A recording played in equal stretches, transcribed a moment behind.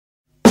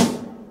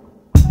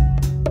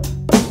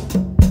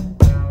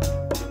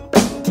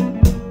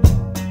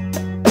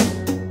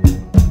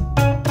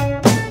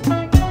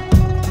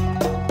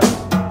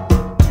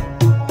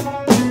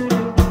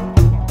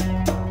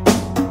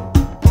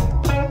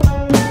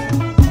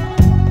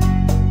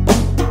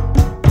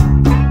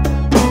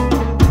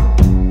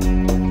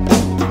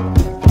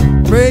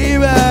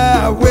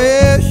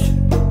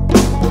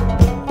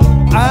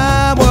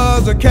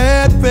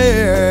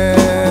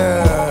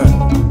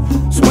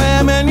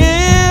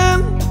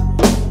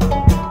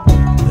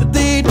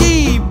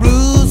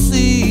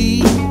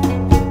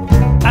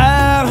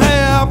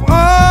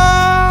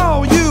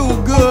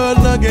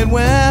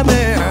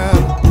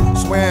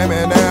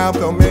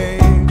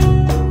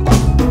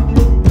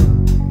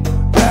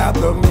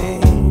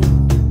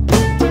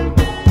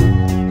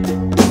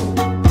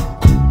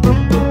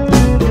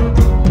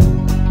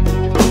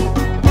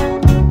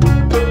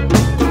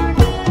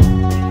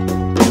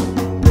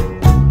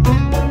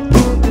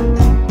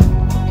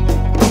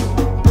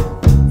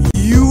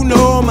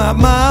my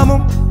mama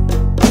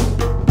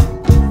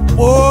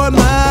or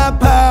my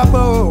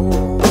papa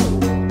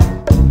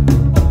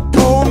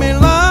told me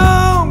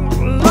long,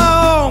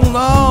 long,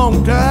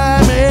 long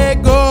time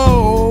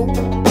ago,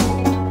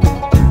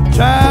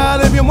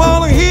 child, if you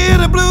wanna hear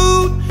the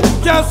blues,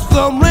 just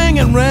some ring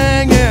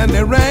and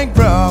they rang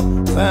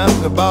from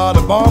Zanzibar to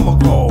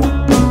Bamako,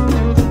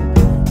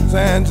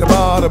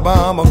 Zanzibar to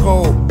Bamako,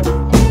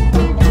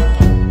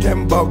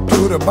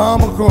 Timbuktu to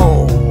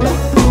Bamako,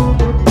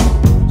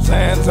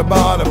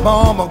 Zanzibar to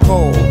Bamako.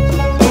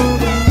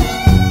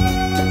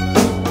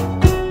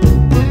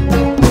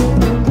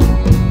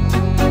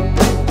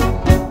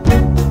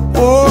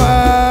 Oh,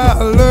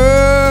 I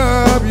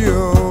love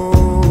you,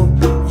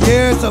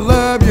 yes, I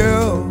love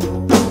you,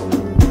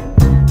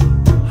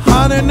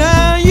 honey,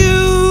 now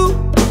you,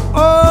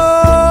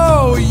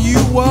 oh, you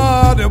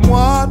are the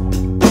one.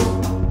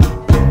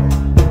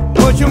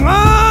 Put your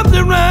arms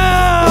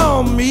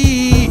around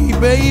me,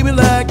 baby,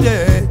 like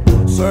that,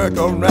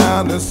 circle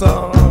around the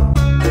sun,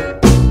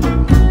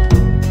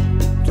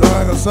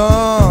 like a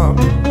sun.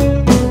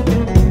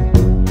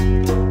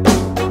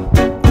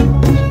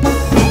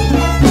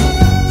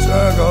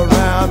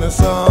 The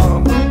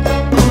sun.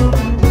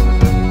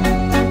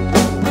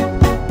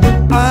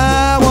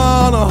 I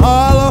wanna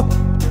holler,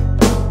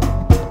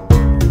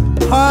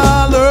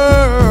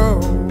 holler,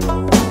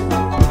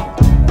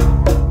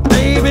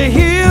 baby,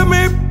 hear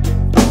me,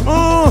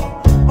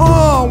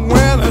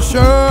 when I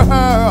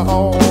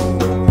shout.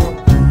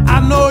 I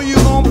know you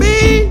gon'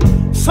 be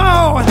so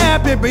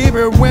happy,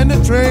 baby, when the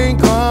train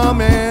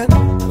comin'.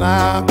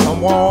 Now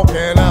I'm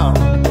walking out,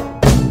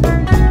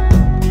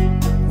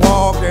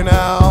 walking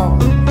out,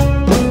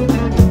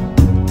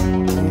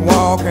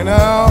 walking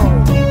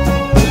out.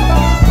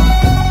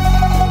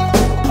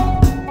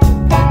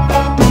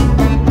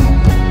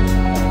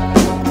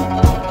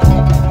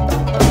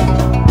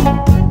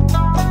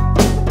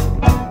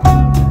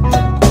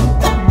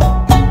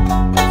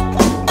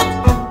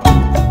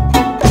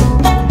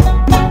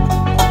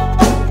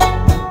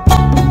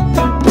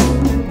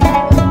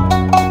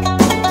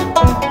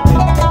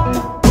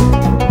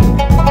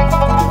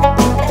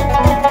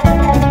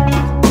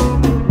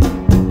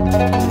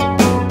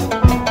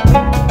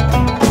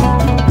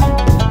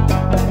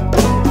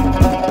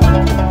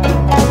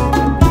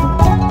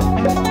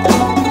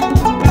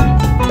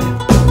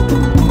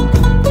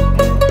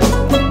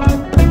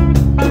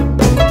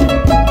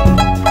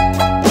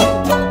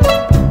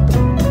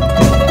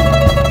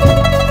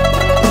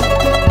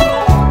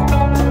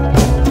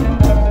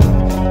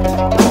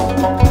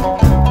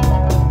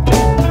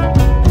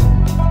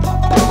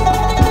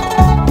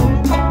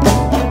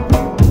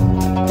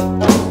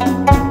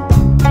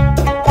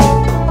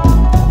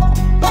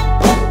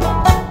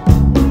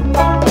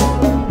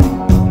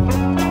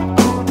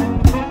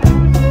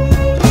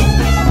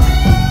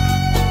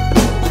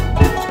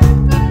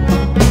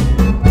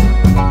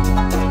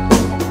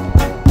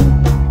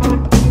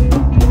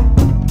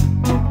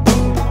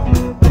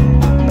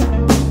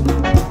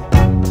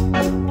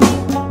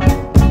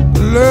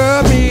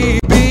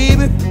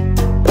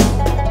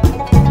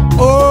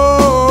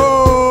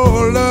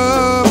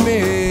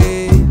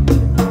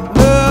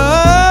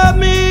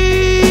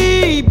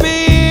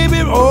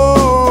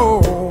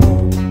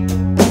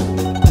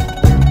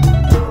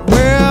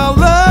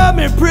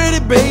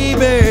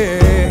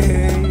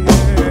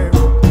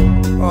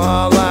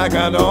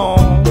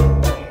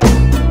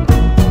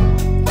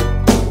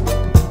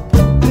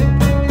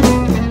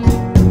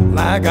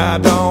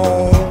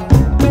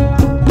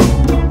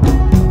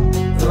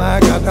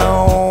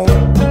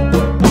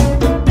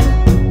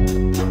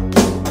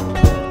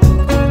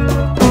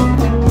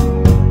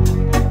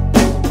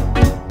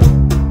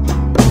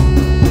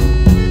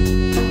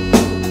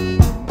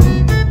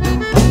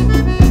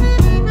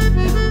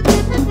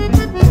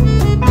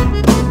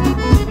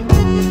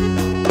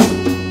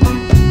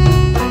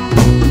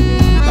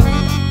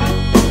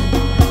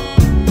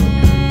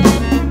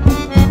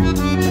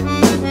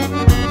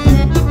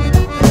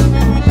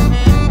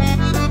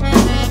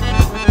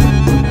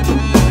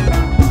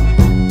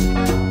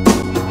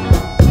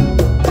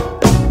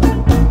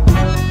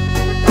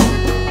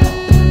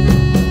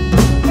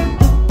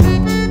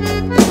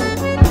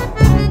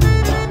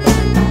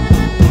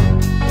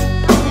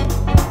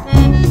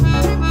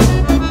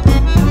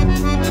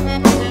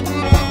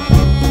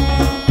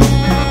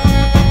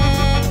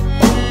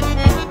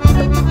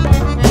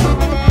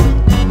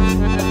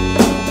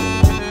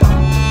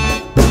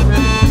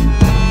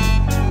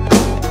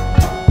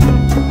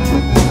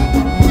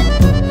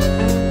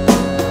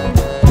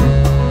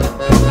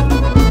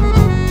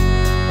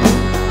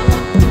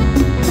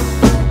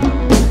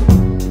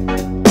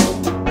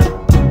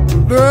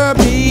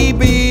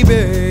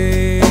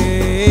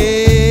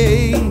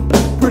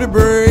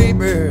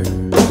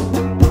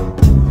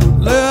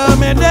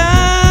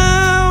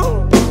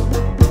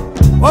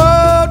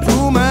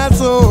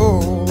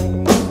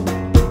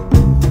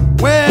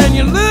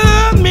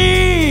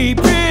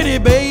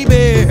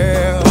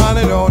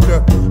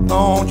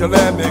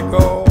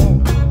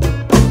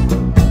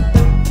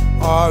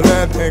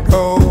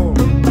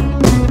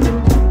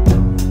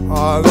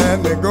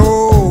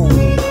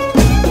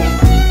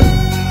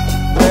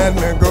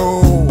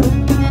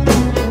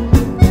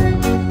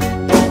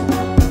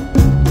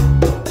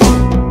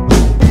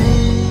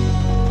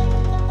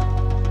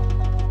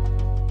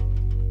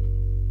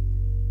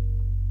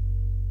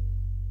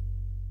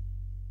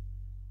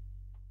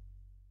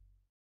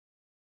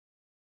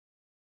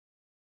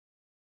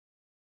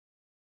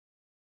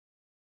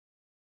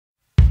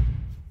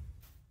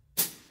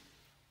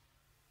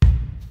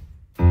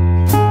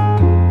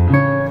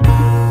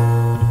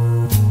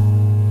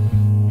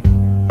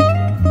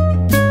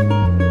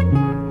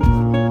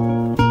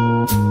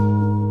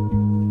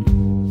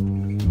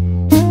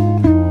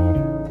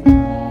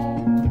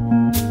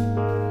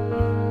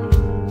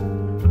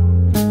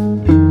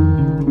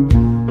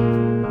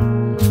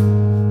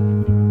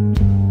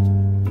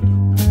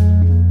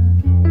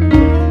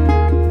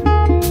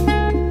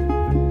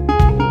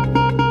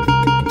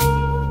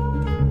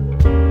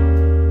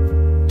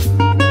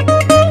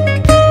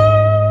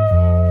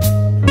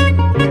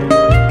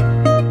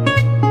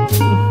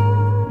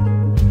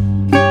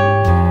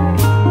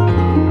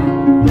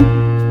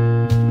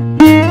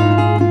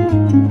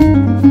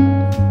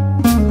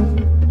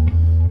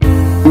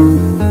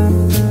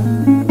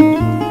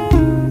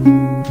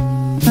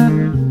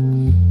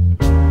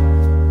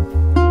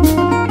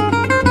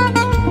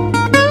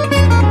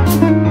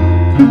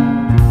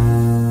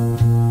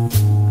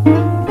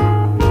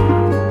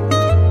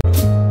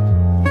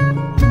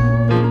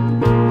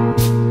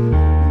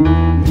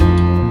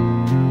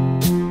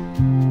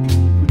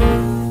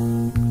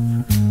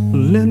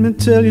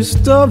 tell you a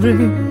story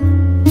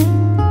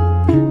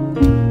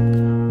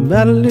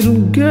about a little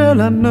girl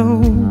I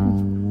know.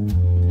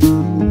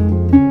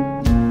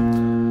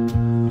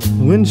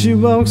 When she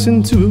walks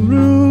into a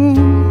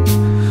room,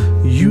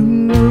 you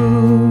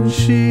know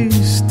she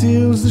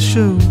steals the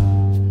show.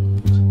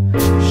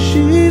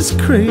 She's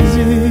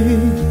crazy.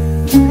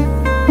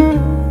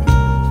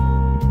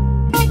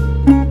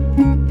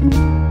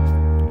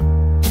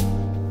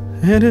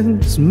 And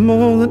it's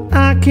more than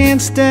I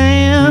can't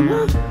stand.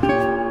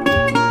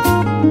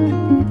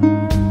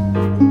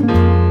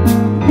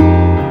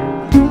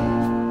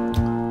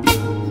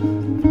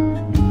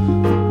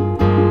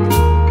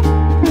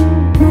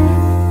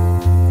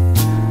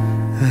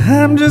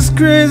 I'm just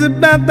crazy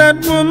about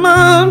that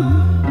woman,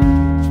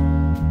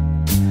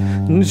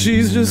 and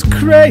she's just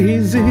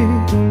crazy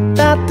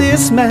about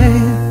this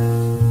man.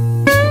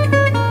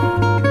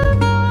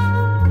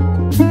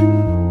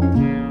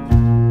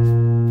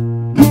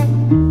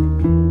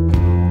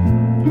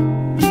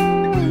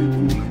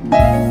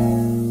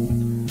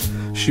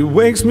 She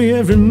wakes me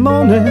every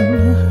morning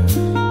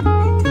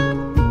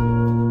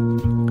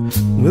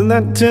with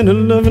that tender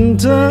loving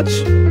touch.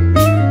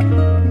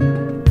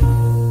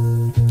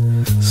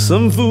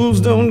 Some fools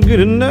don't get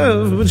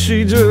enough, but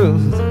she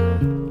just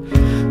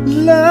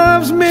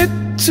loves me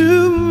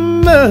too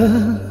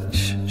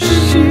much.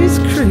 She's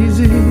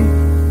crazy.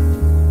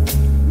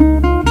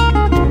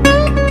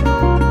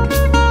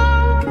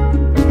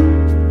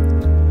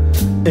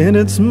 And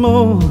it's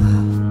more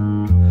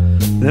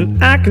than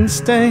I can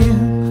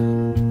stand.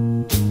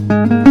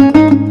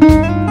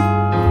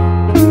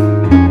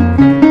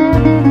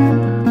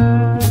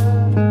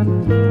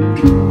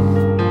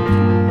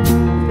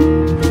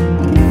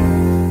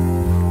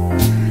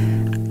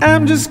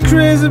 I'm just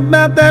crazy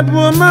about that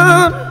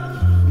woman,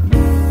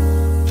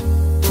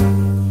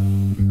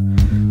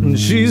 and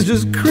she's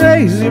just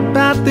crazy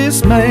about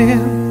this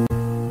man.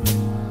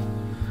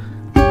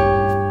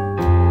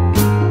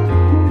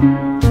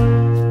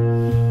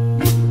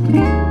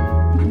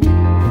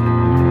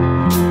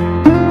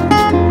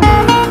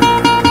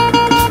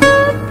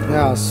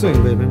 Yeah, I'll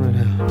sing, baby, right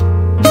now.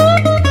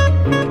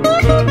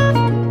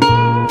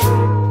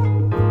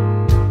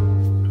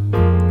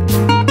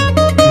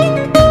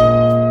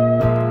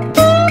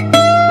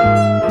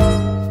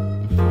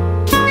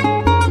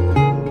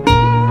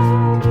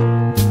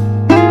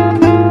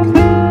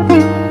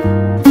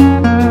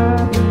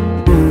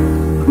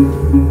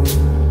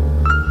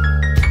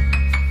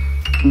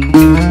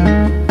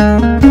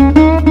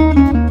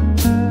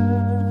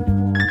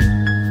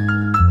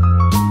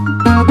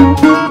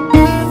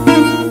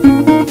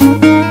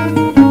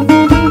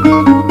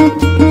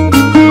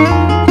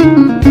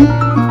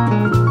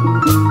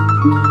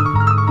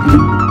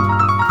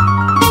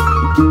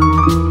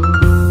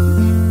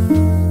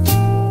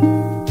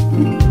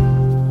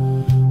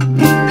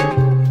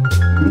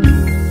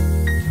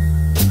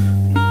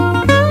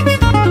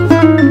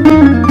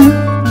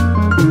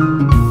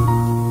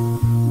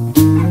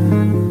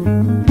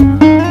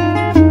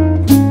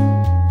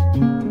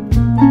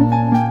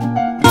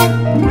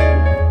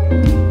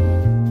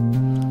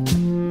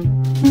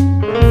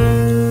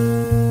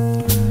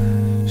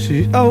 She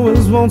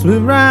always wants me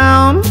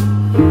around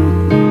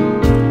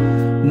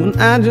when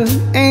I just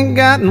ain't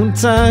got no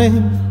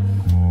time.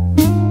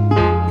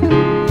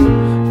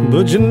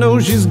 But you know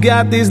she's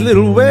got these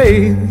little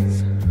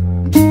ways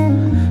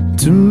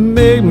to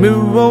make me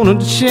wanna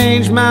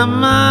change my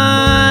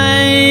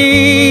mind.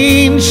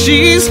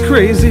 She's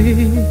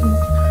crazy.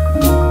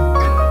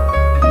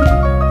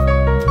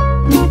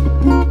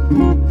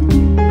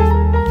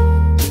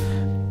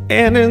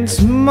 And it's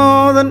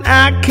more than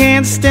I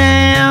can't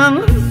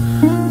stand.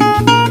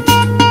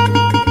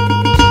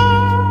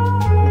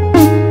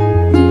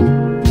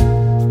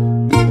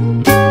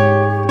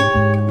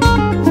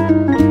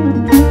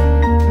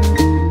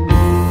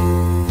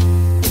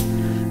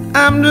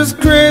 I'm just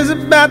crazy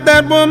about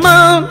that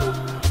woman,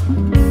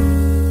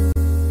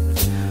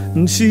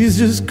 and she's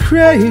just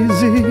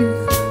crazy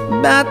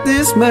about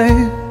this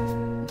man.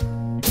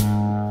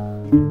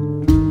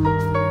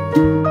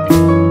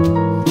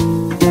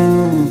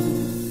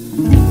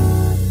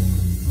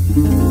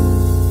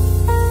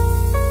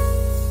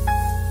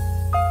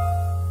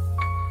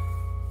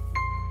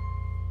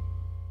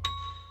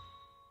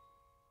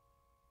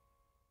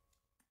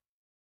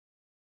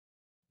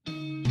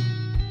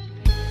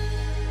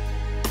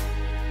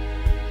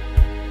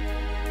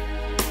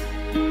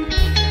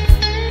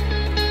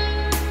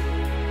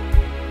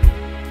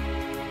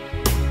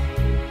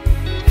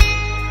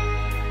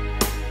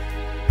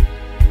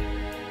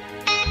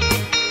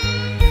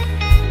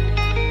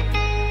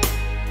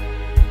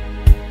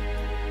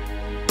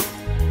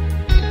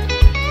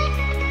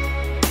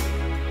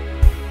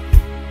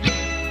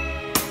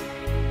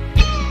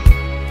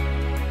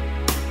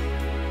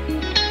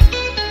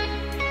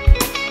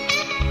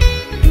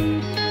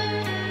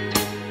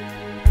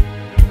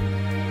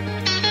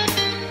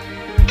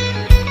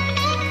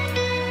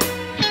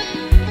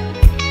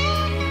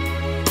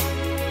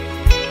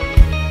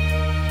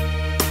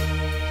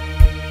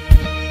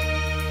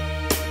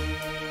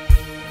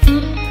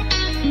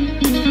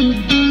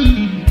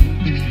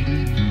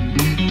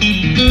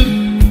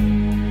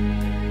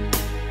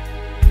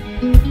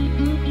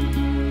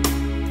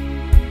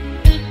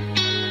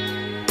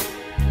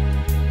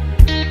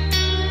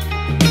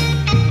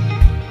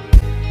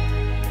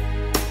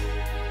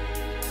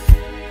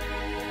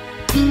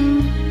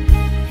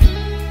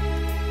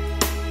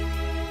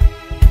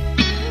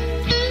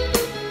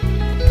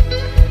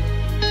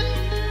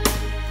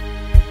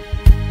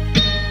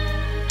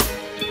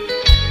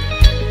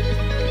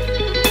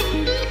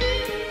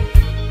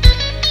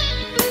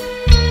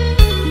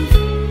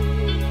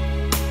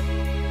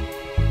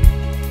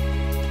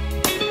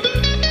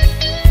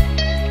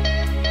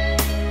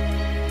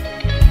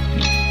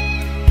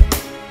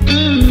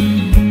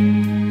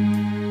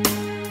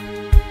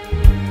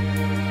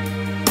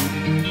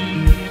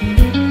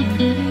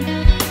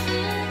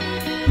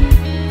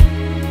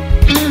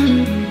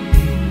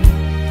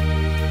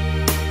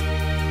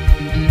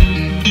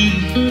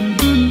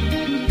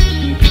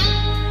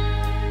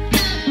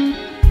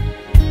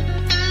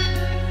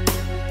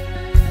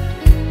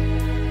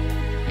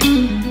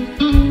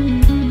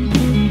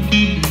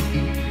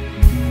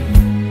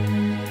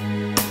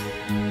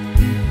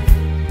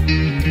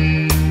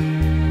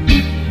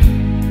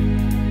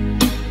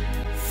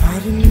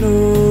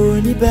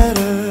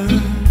 better.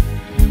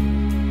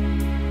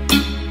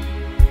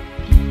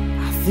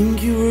 I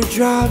think you were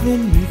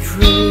driving me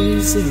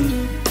crazy.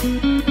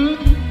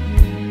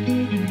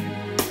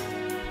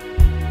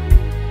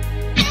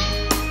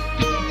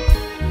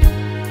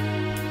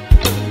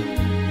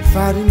 If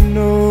I didn't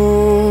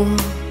know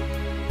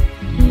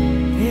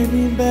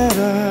any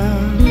better,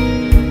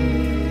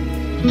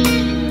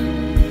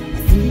 I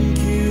think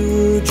you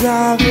were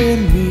driving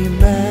me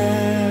mad.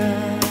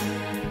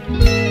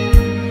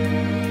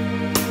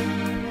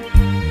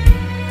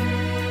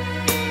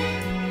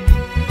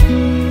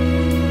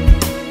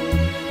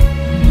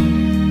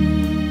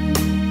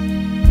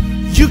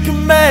 You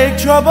can make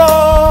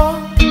trouble,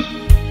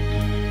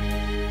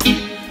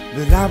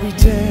 but I'll be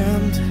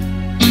damned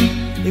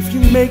if you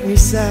make me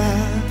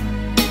sad.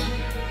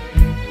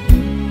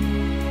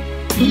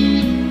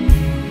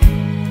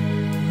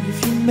 If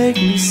you make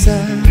me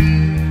sad,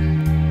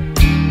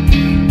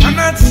 I'm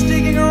not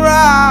sticking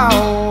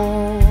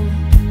around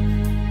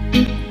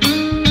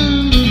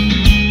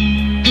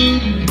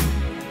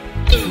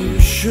for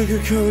your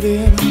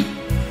sugar-coated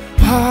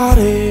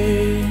heartache.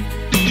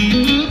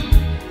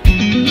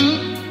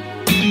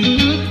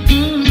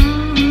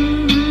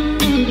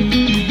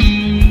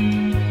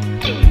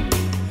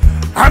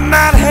 I'm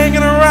not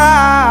hanging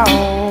around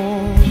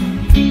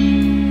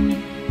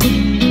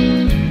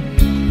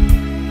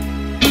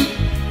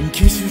in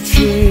case you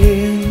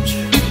change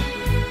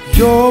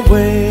your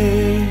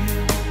way.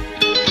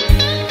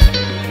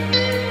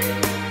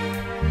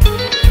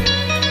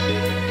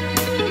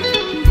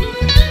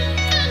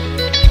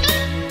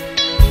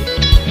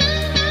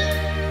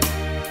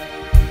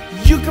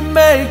 You can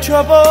make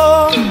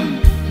trouble,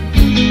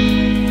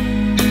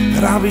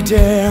 but I'll be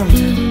damned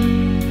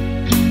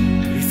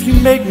if you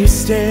make me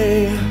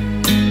stay.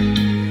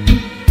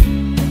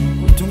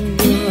 Oh, don't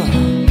girl,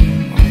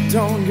 oh,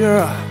 don't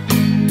girl,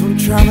 don't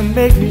try to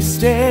make me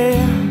stay.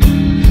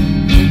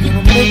 You're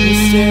gonna make me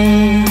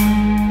stay.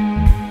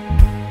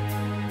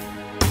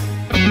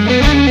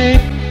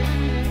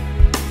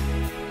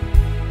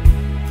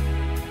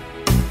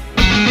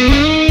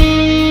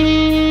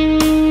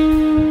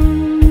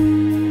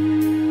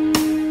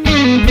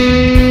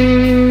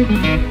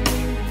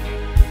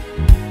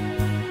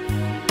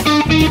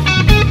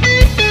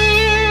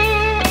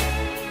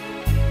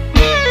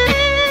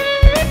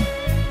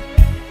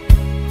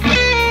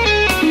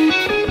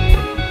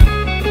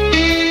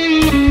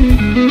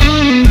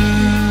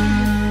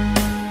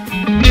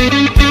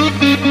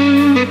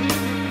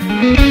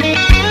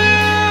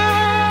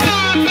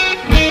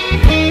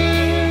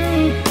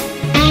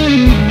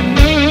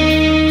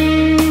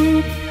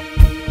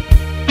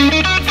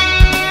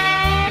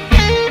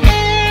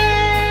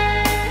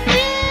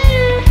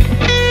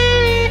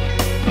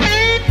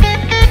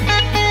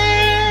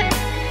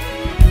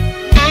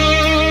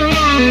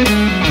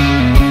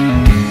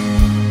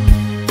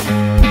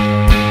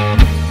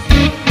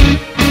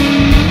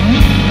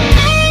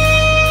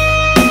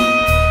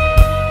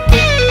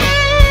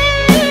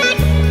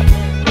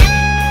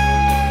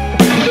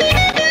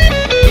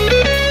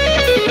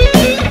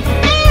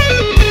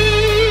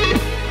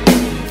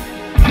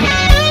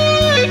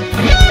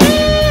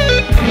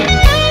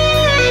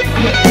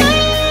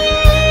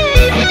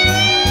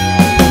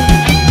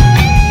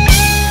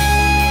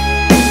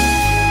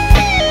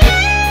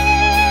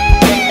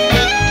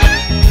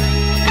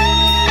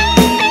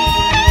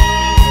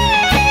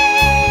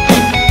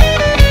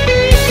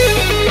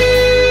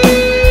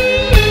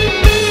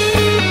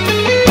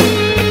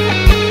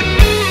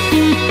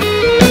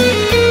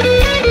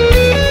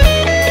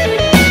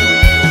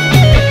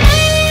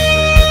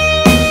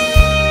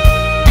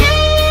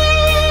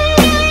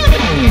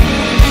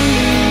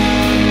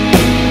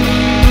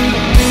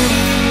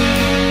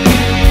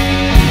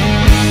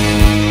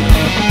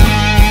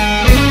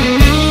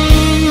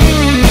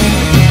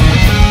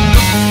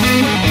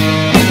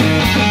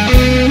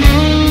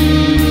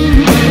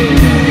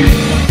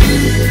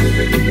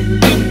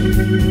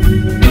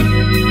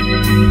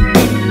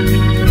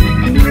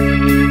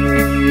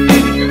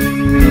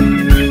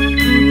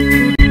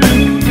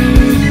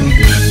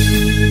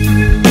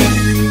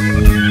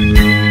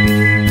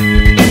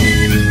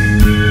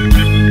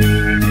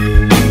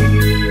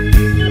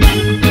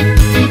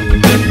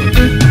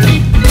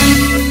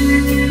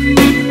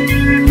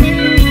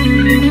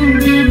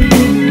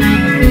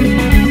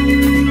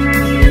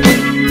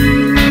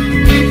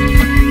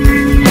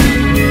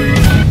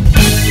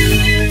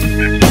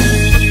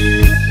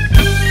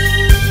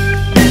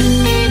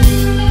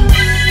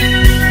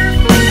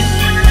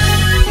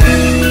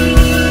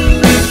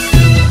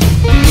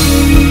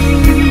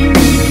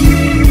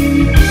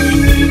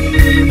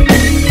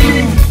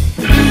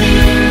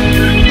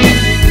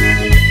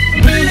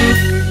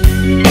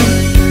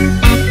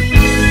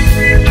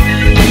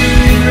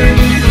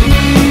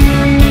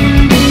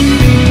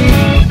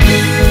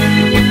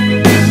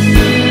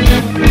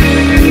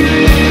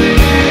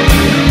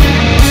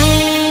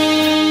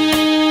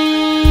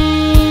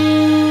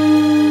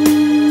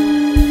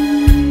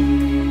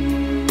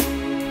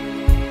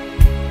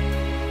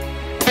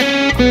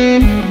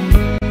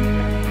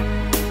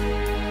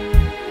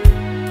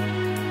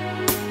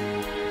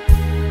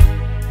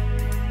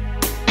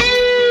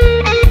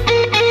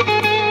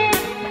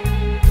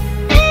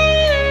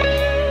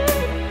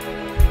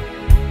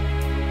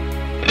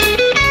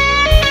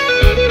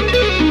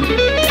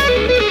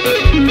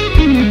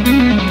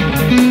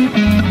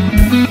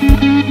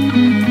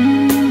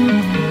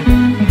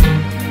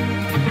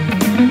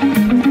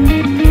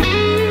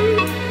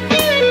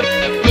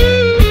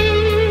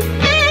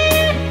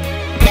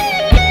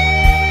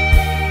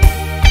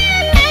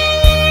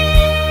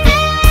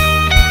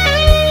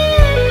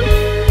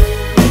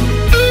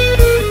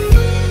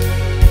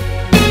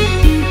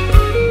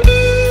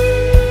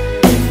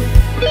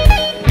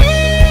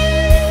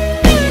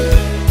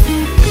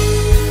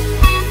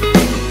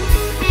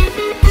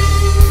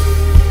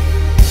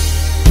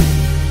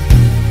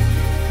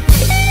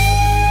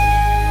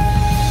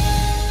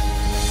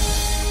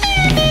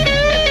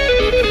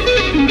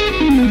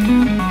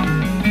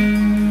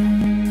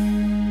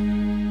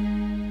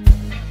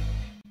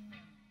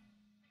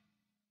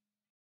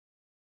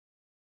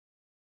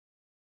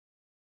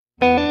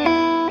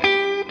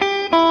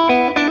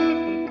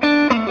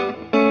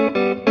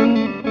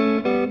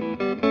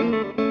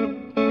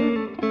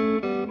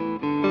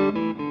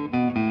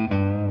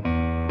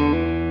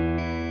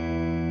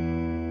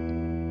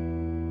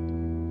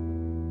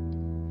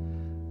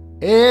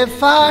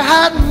 If I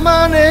had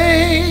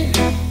money,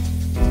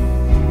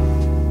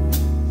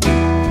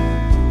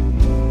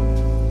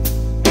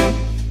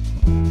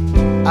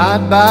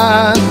 I'd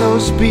buy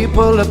those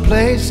people a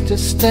place to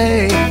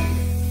stay.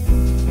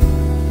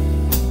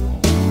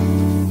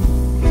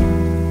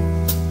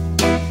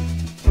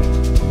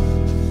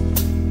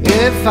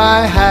 If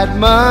I had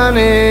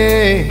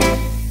money,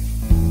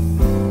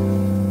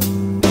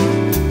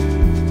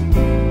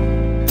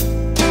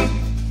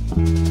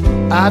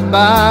 I'd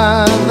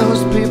buy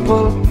those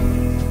people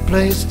a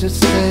place to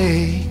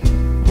stay.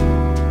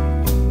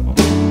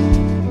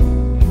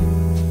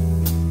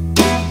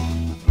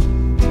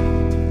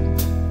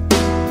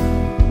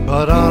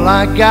 But all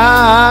I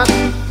got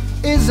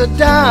is a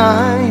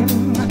dime,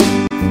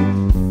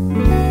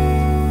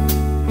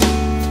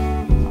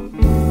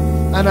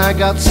 and I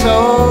got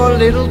so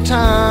little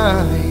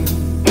time.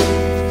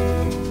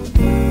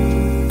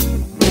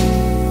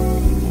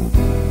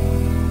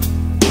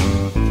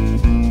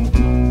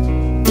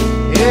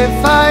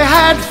 If I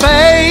had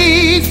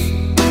faith,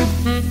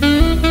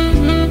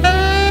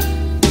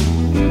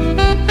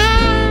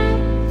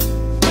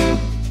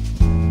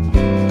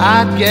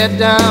 I'd get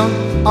down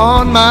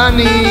on my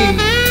knees.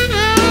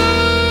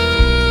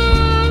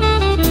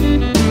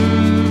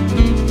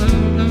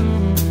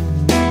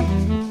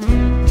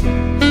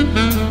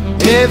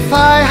 If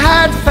I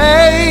had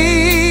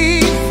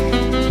faith,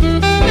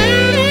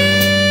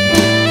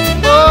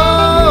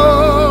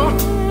 oh,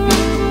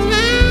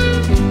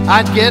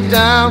 I'd get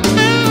down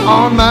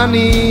on my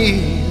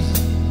knees.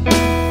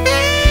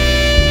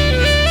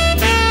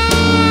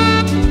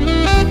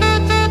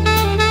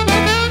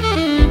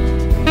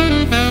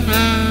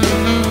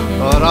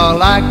 But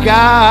all I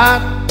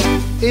got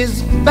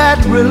is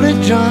bad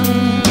religion,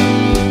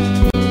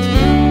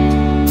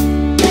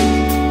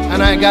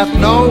 and I got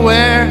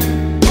nowhere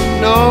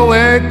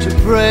to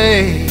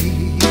pray.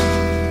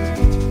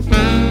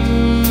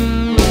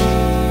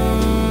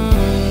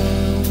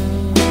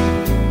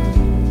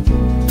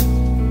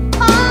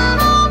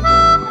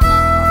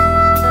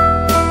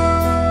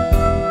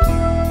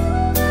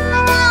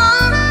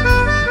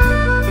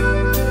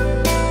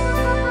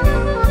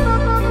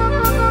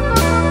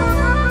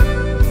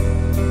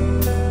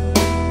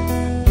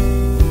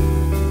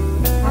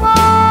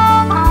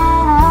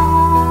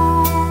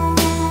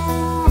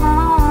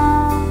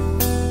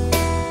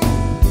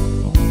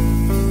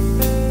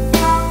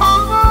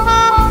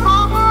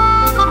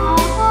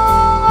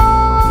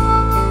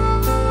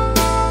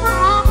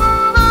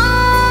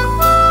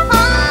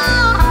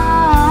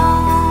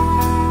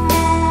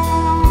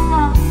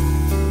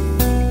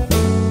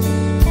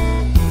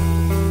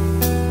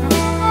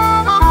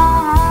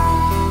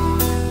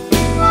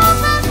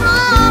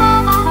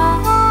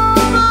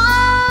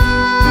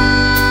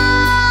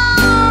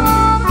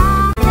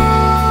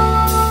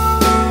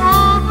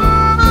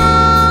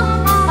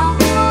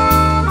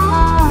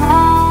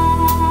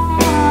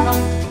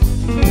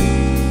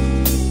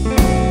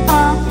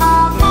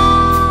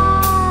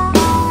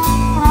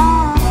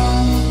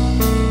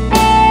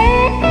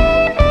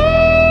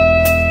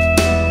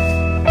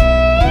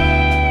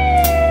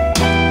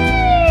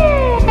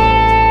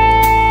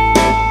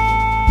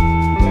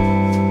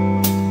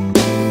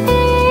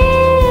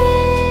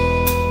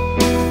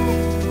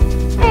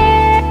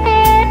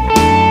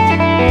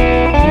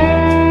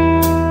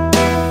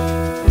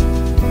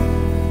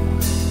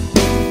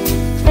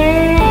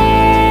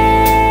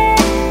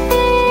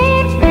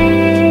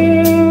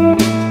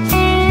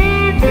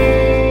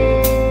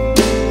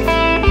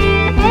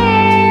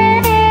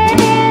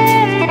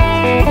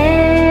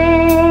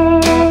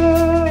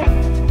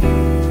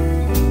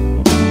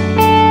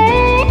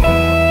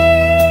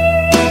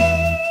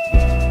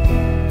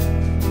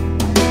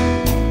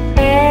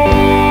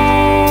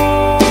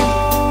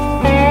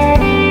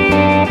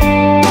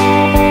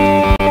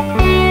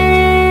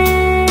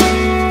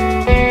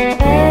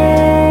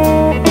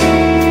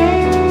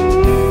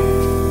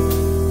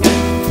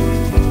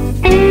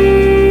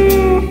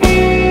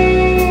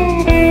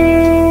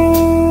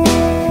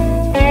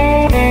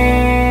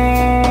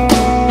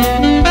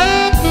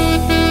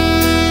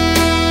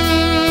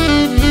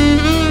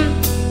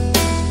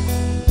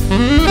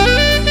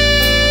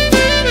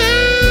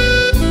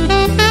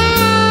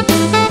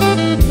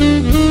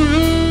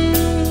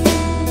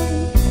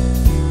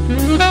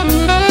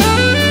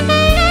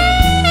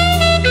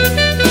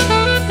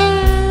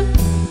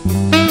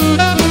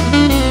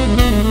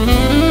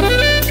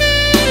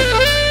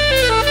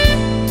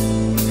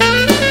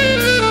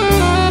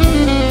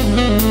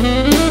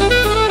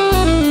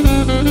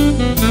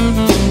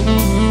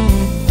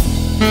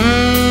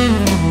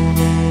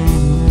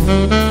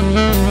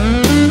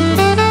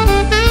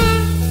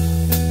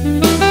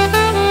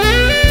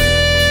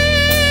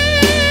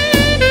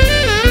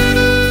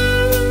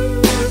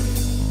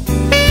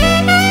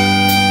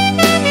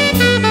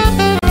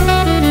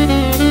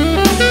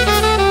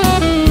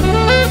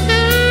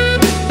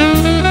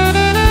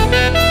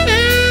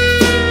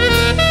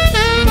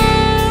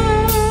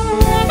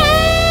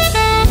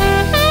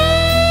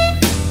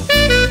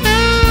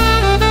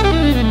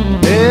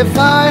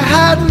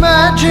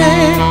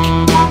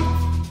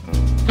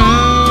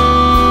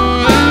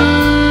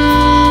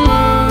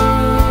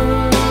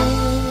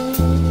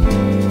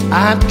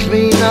 I'd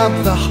clean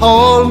up the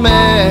whole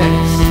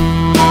mess.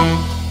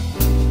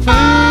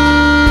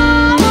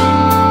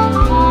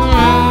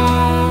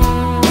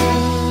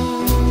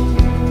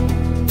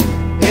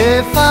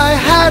 If I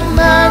had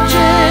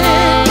magic,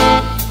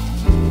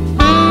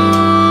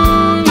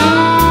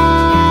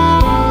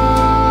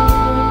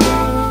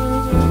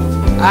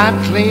 I'd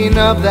clean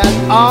up that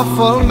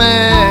awful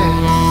mess.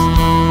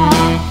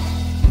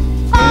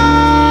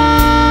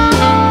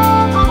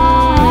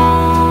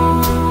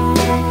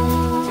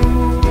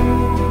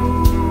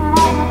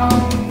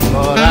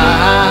 But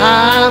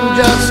I'm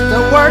just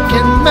a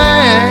working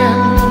man,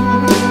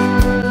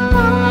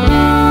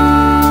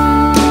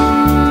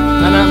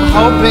 and I'm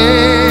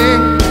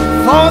hoping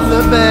for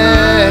the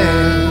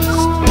best.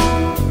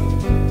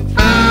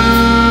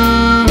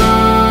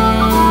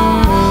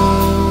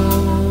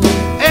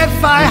 If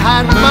I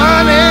had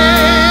money,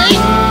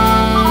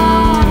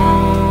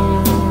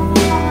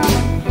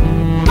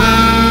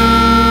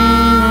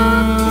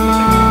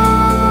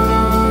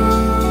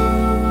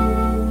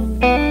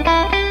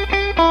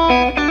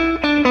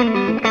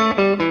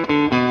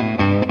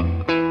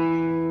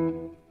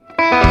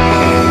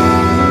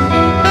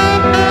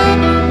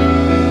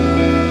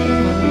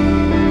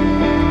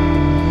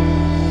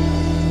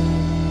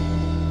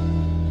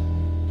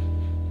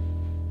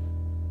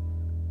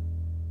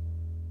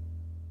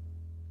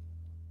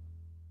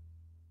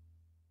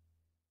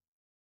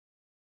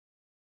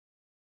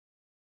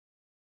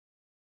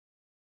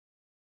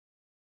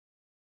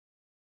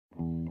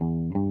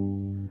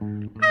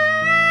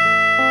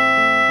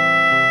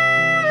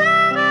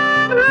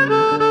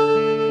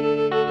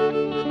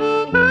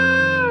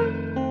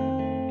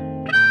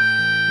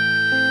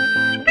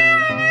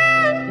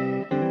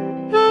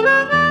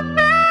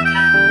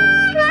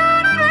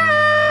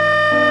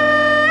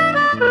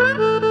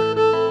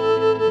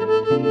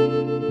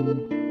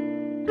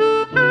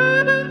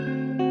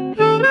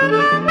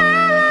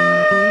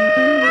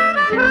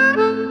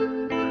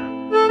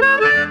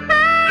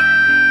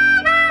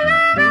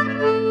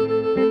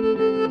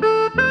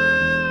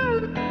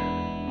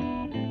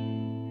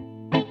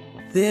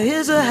 there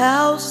is a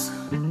house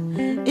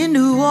in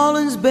New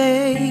Orleans,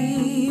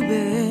 baby,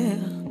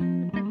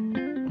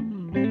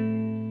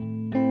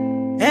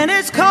 and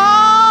it's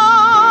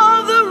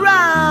called the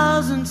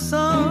Rising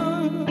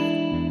Sun.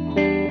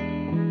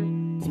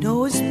 You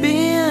know, it's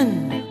been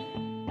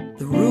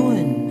the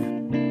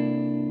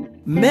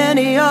ruin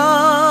many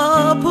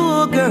a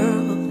poor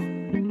girl.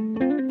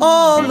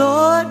 Oh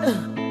Lord,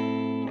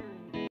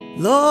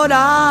 Lord,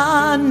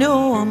 I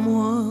know I'm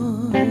one.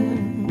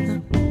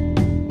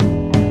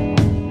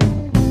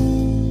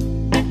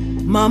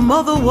 My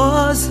mother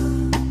was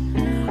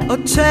a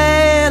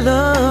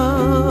tailor.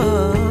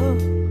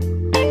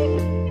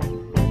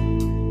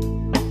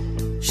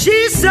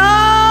 She sewed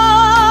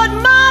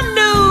my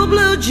new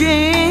blue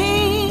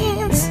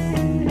jeans.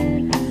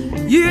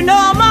 You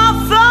know, my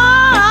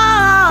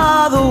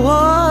father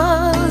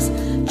was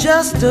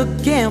just a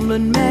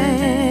gambling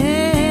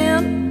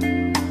man,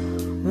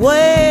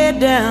 way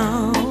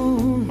down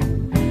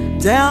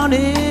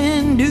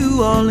in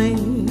New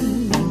Orleans.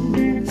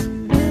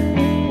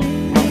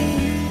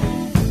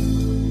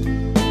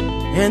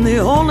 And the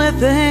only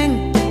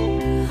thing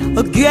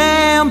a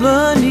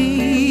gambler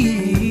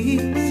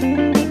needs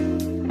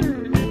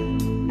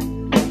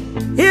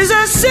is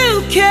a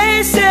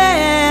suitcase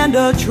and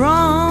a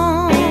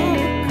trunk.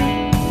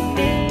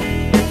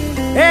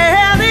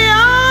 And the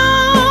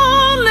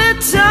only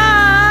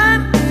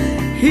time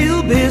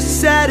he'll be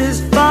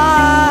satisfied,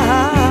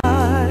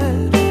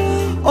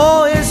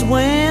 oh, is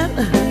when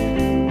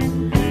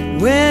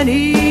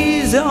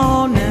he's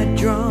on that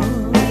drum.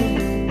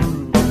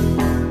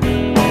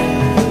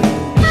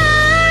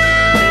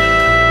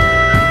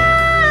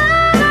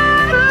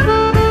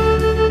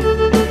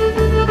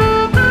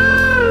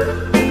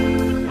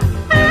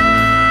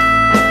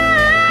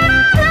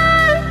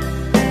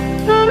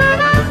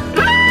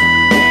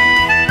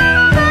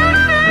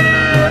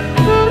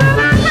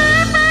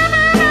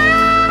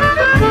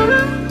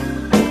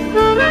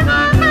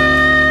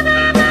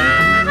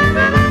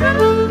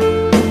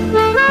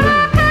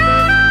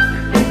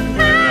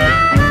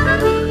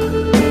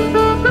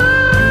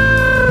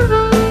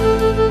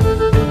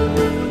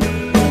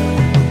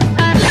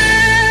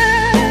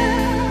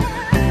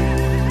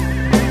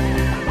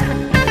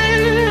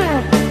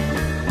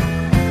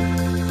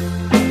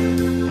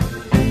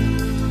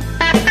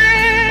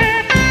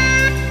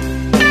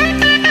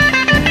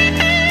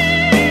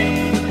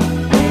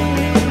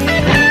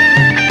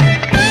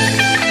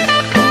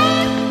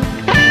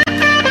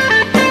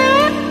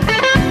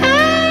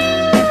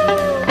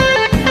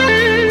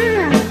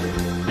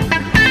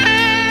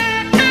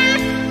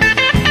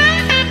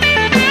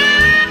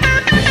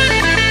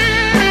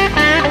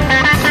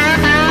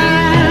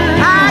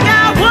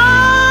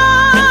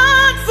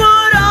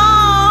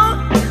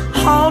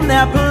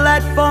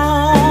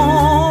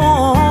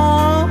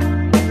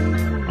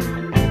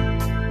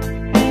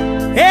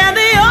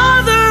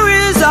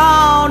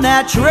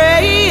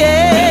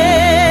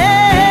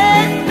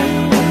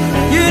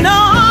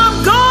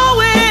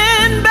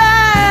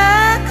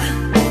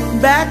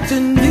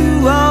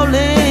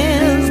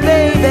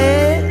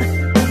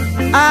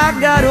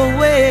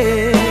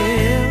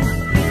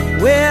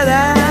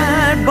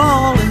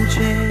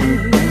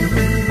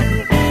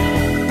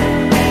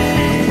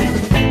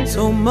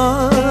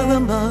 mother,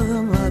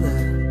 mother,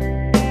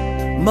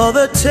 mother,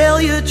 mother, tell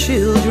your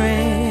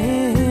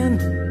children,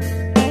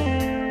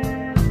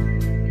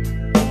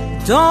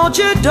 don't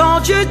you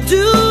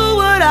do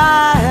what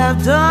I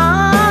have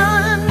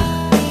done.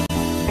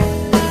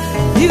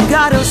 You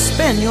gotta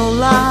spend your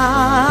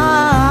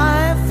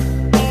life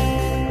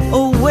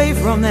away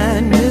from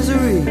that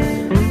misery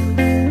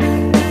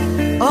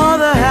of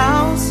the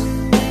house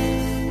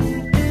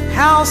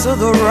of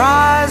the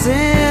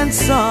rising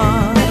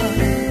sun.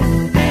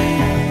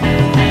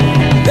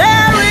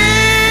 There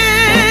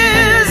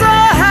is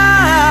a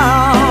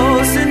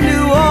house in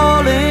New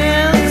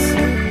Orleans,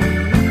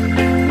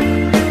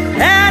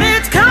 and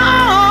it's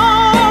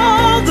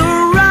called the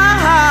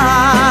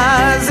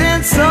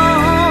Rising Sun.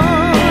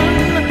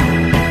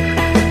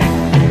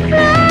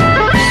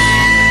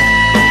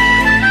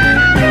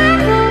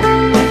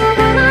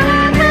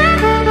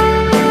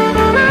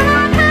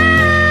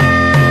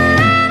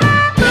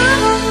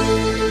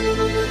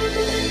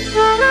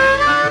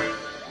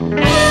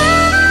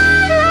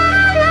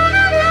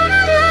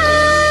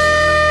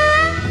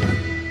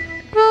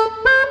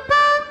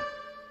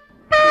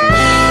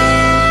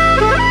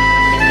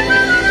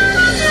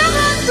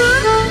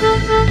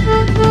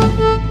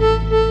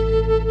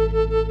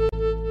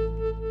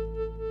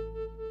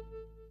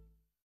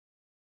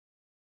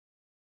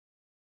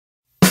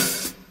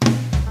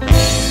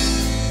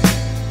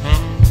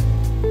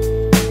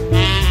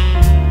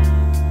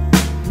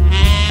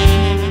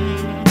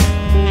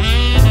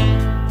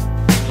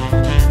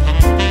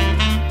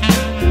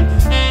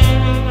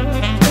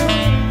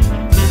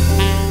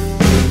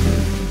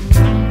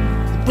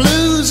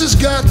 Has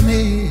got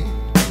me,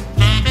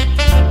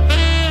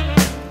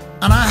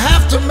 and I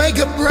have to make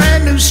a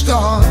brand new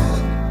start.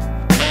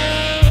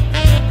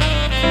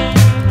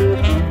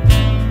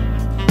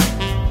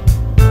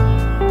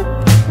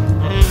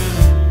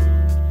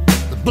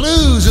 The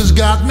blues has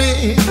got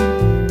me,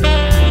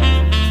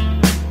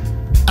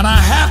 and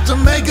I have to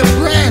make a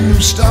brand new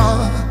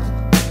start.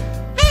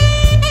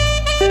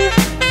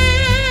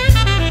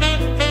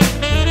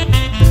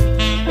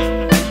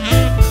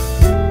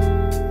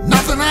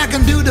 I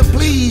can do to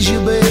please you,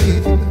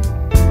 babe,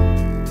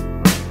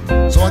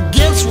 so I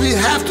guess we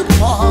have to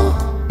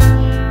part.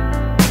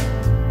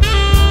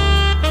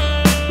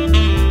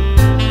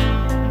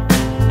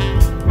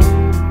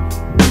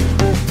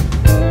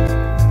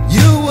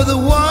 You were the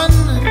one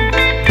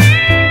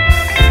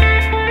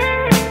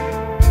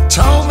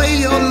told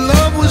me your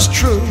love was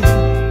true.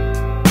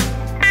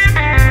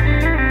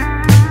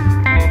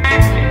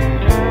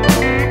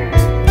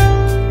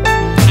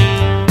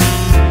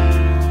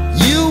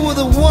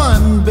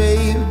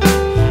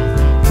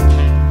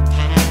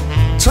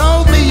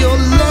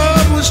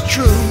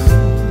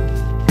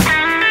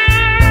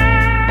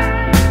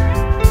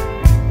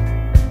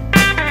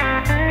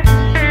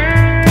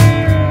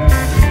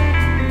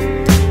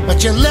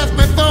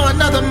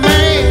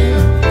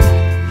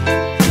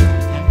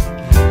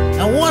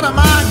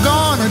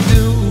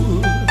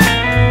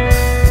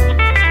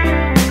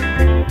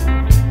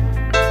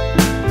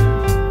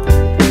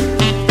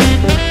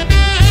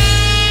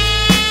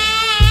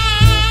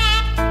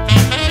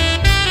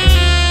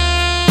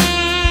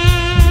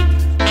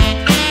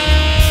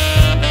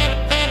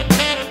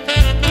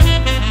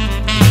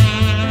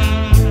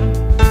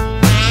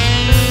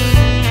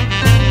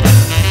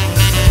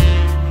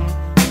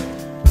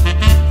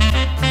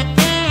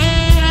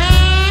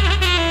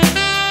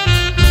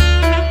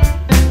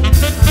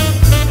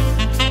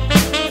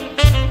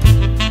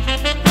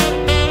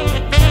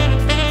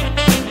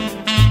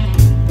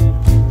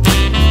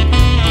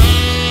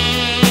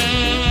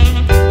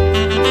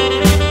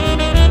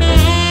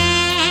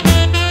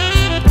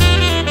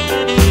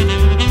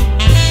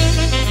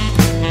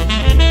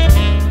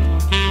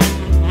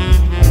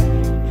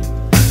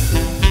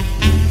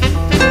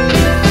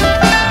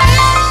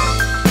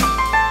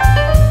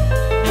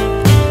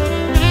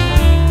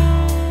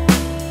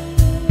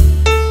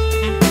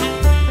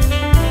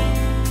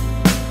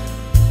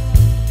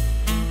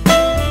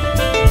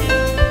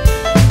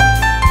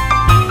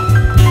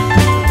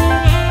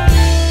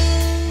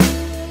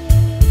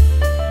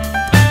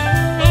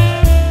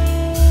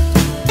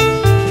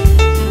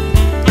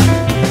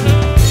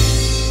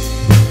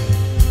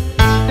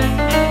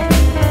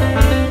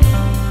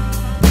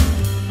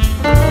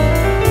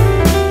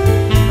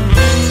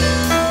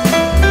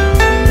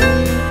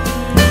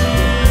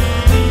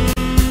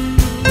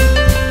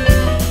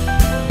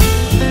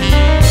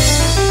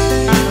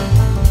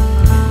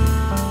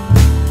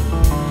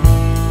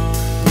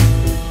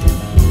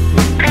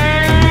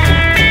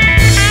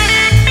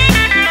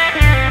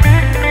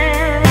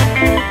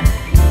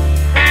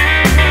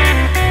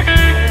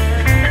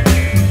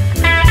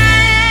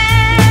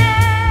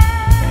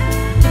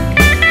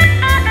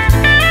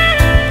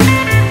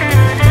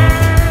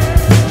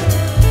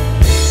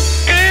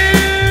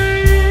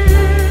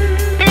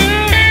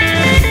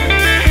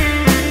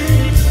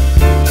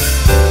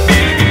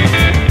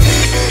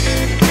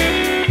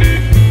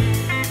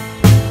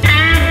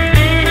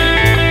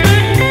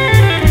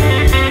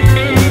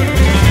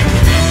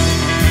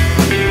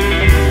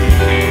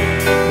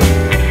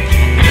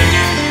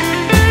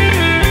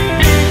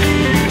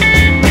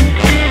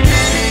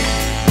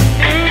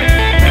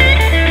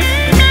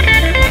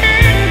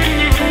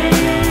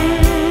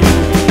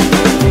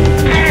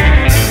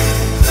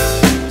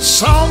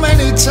 So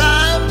many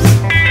times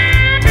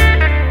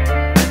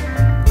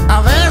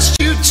I've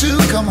asked you to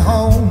come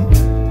home.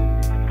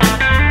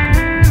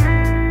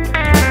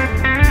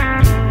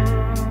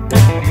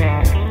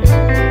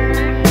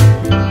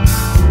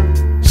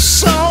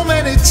 So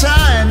many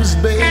times,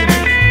 baby,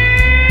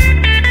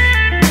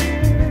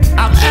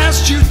 I've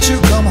asked you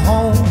to come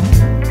home.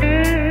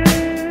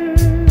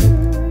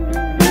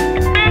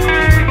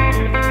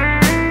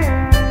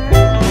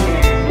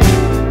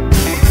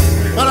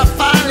 But I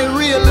finally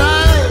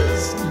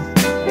realized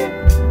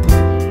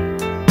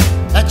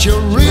that you're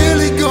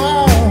really gone.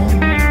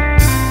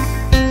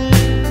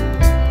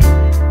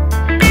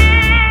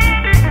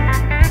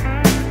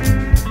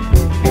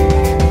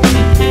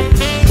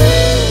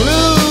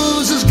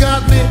 Blues has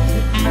got me.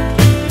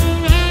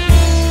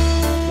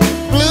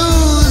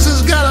 Blues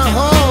has got a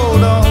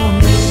hold on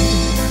me.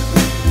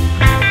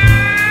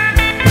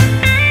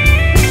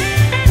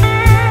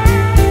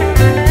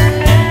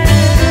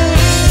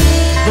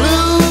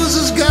 Blues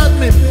has got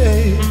me,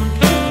 babe.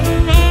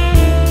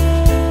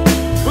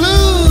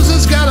 Blues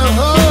has got a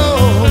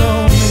hold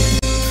on me.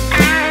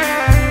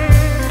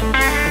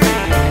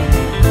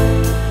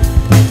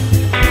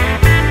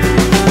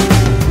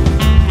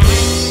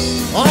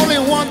 Only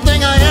one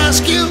thing I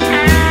ask you,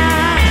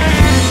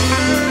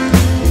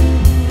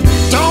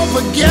 don't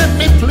forget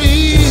me,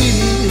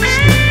 please.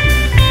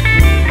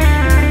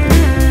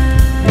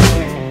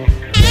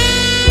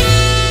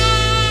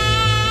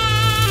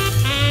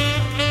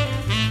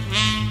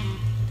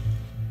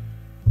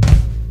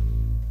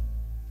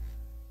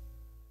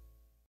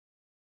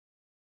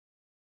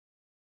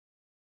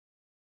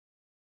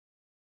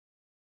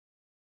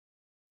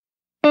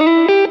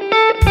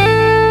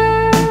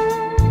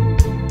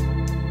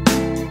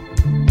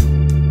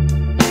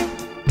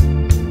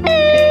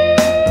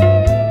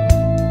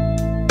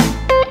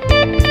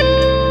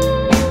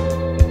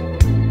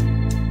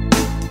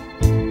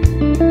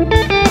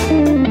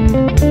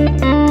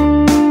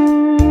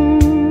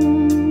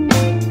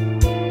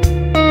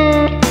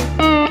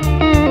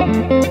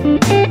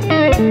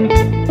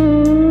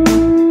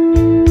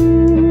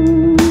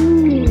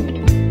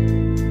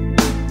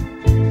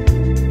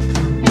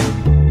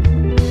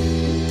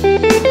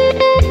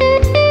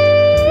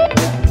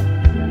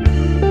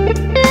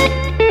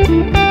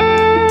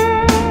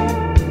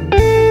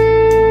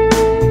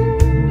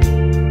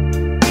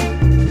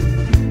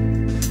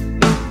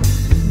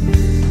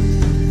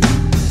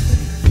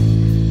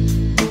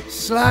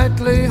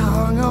 Slightly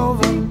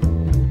hungover,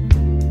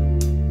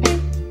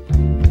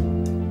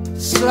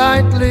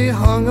 slightly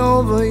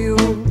hungover you.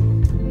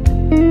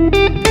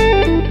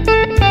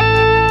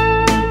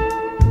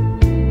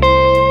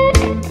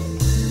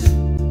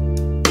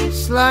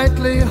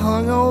 Slightly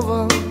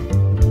hungover,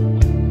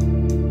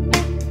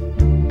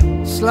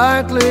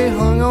 slightly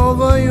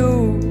hungover you.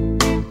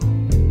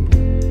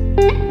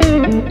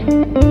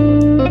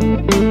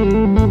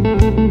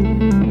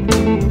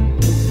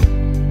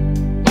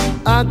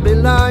 I'd be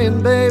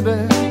lying, baby,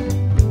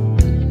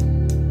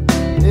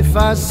 if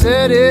I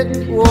said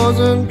it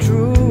wasn't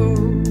true.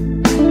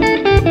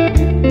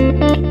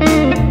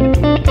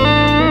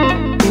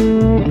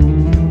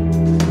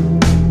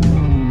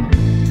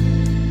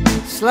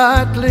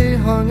 Slightly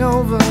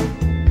hungover,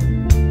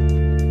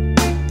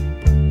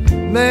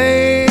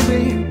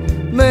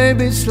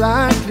 maybe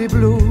slightly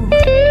blue.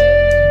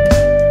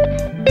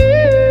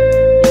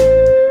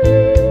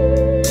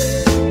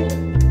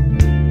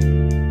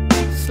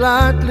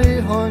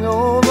 Slightly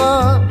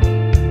hungover,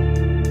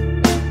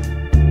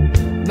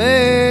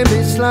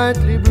 maybe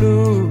slightly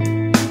blue.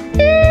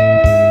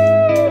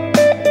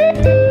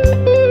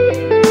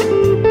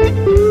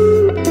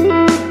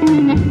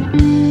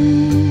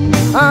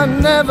 I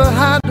never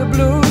had the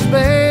blues,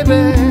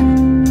 baby,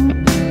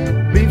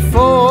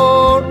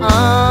 before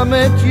I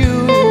met you.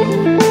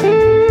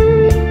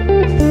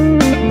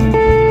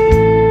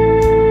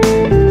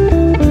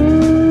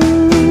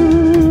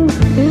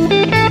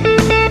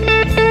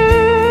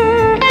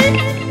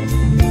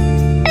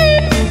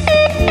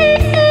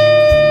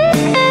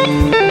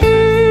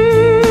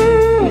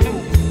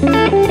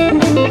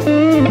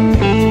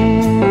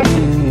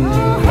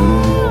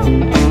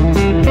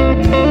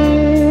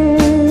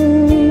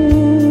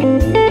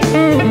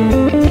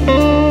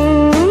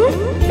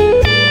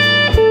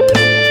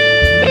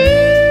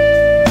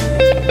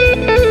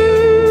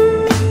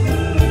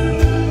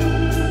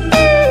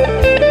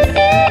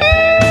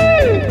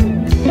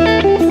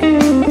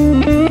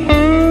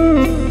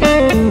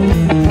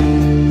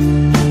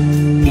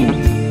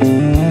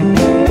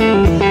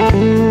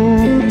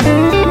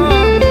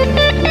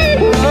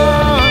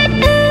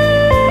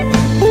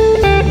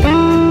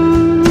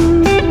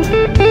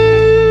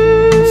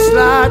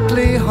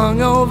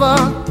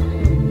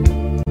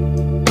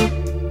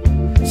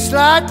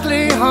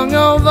 Slightly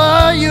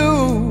hungover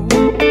you.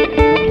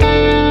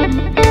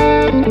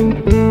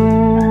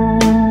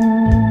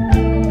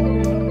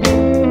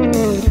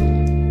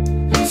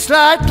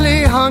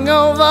 Slightly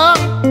hungover,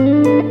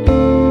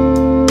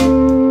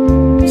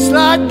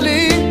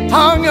 slightly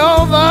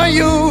hungover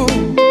you.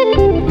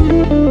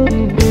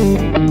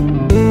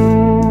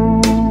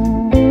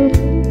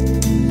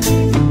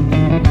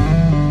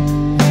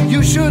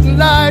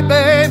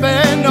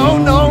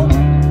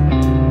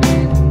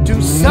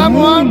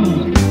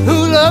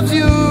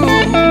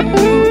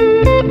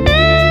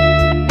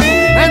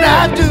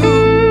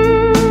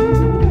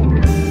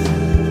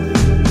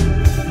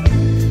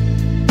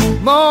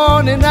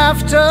 morning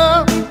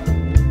after you.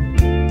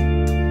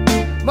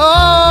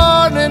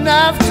 Morning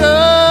after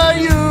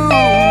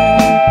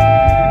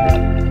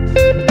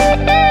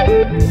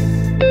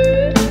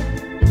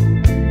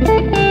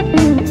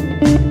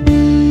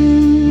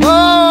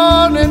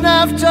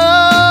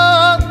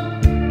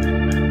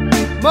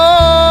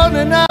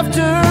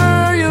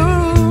you.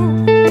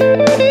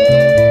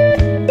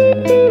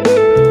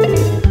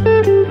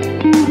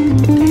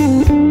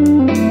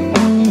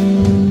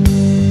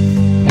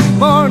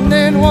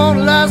 Morning won't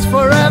last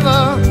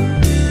forever,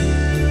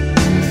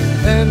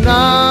 and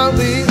I'll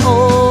be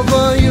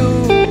over you.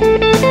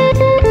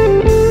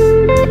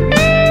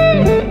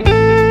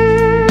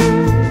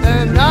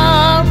 And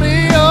I'll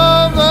be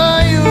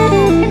over you.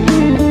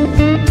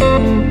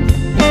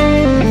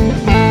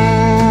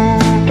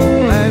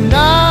 And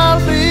I'll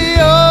be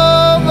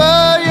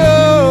over you.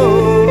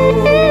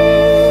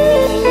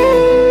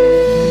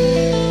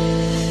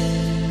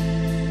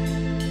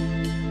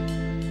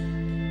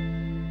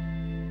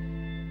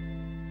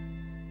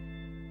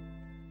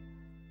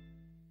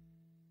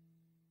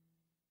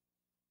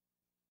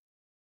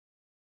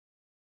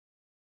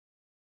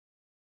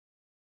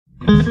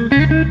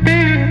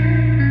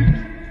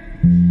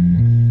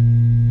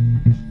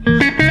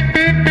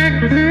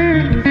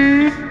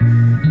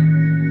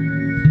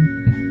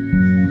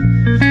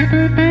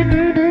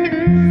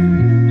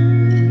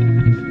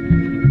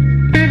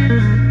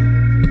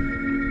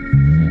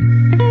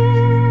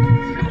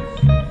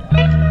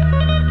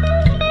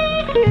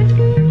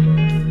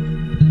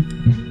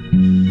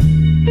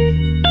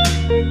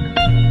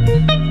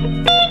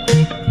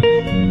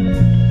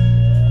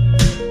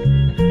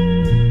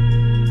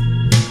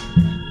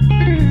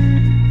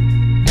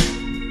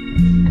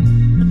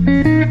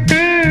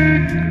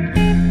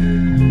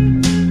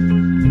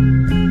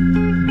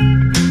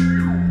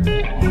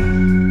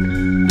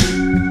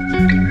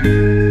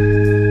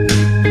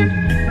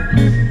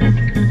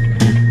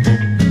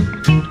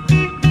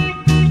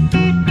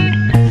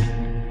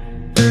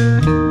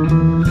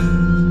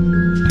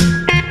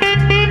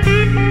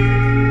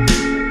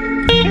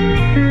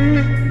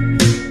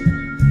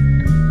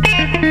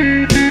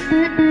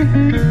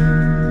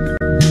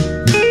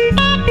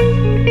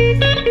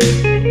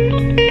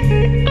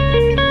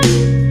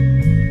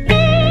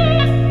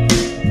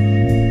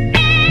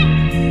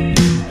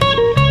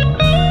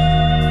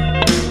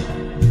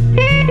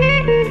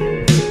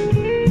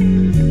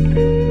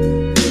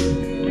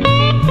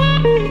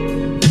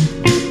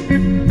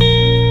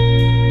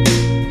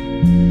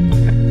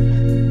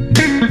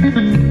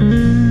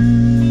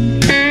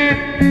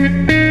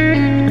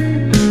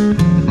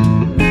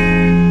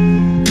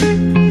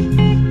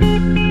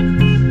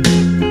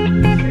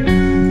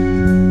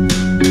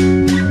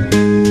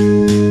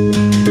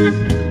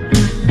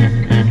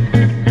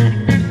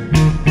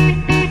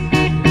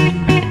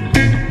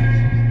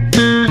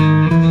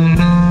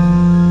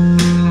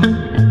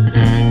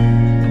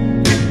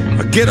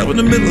 Get up in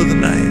the middle of the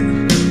night,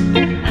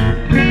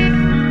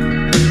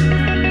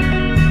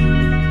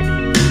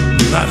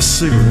 light a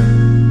cigarette,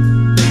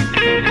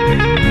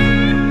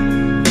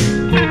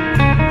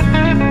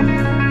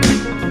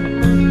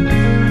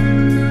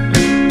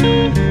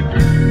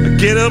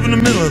 get up in the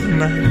middle of the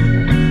night,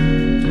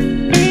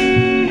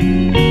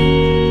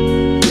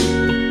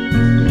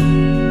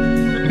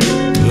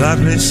 light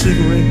me a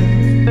cigarette.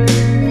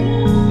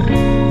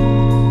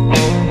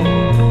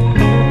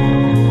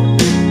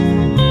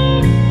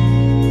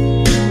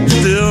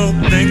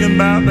 Thinking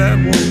about that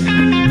woman,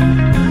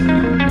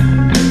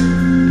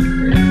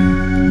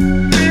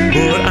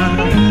 but I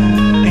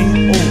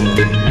ain't over.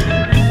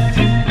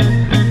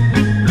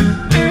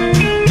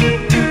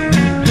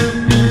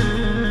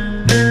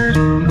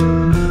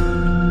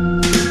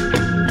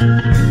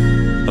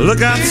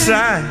 Look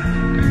outside,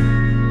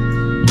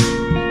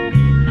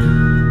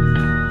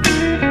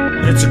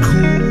 it's a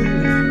cool,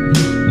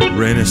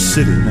 rainy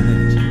city night.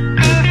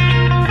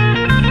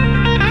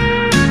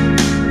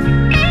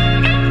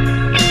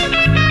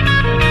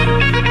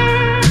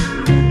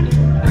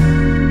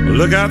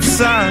 Look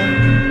outside,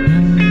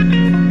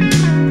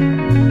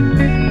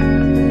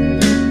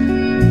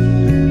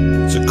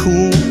 it's a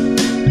cool,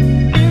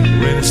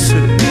 rainy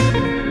city.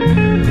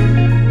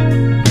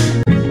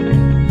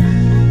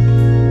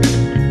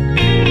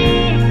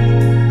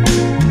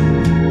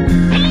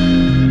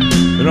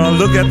 And I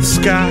look at the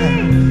sky,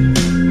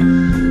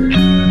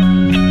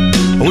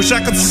 I wish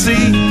I could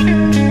see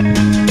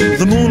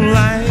the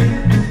moonlight.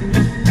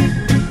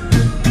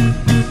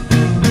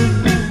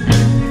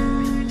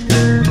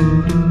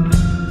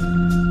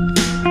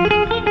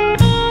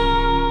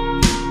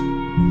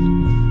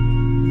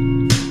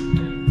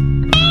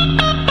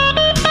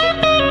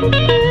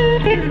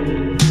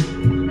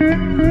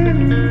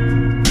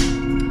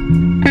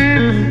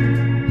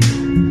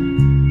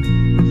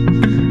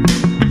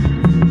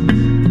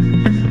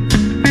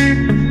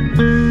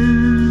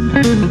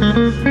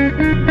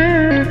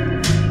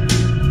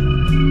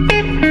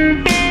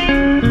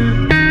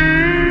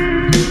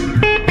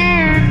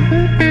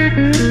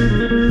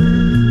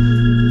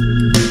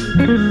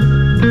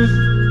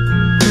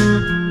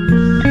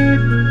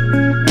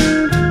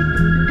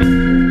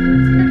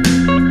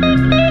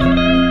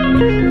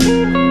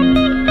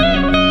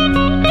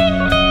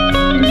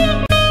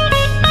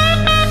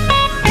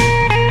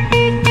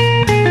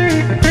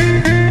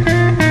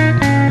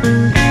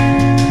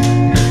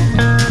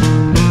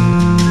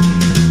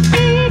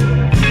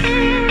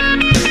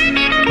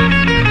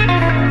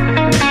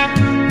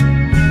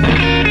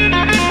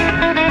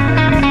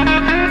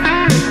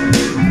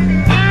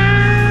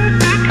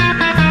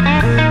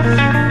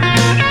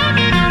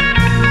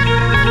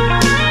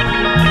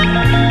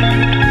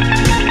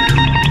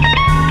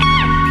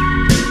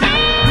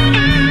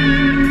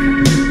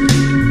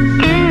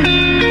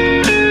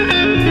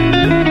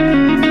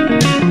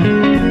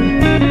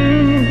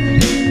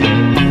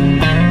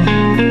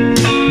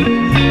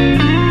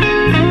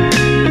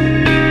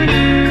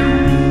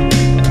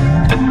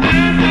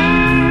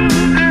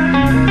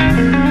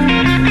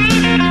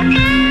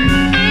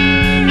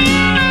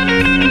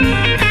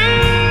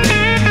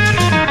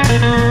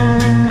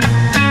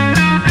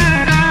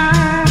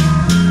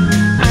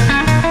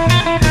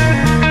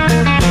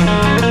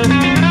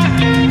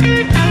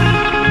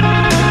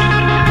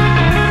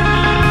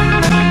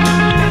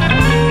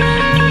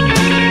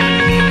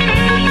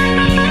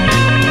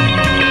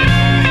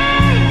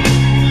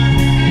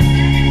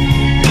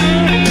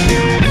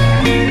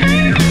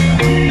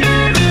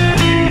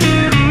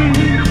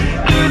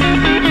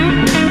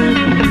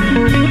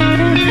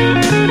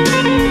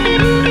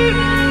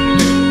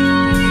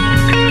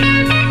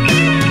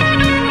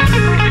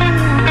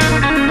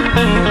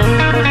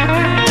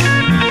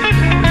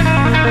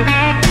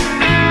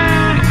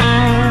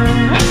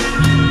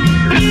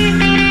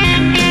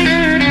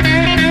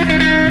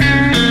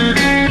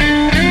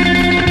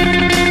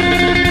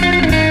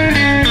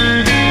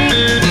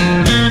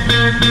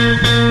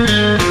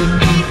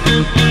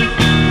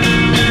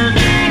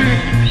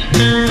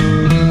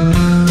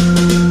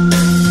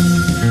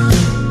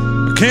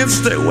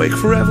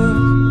 forever,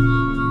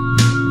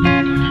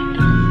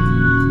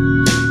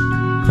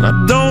 and I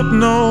don't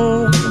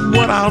know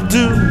what I'll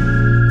do.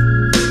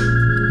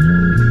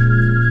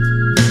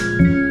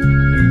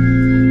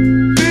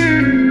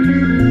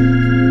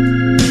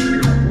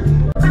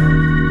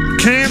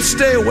 Can't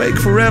stay awake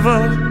forever,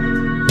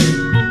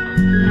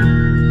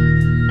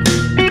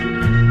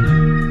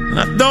 and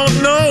I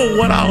don't know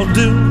what I'll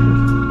do.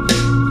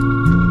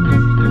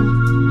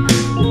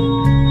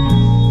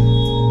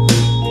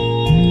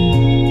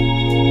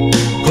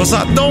 Cause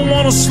I don't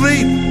want to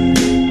sleep,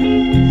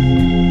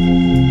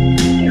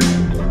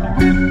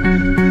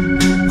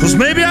 cause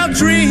maybe I'll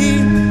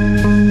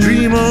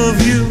dream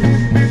of you.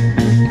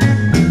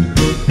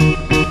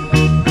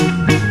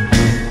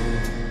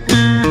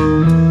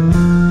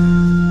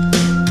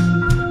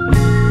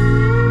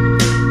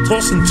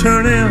 Toss and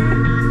turning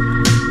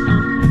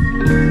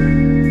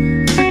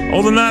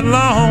all the night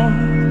long.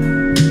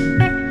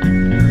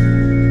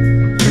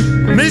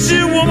 Miss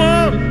you,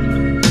 woman,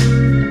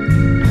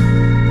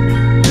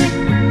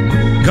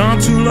 gone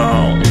too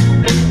long.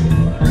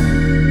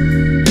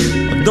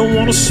 I don't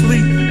want to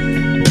sleep.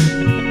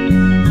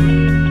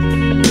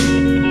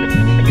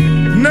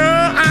 No,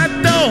 I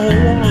don't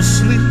want to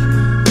sleep.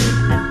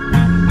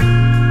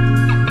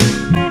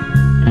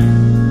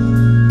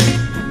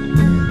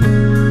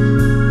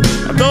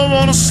 I don't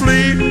want to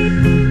sleep,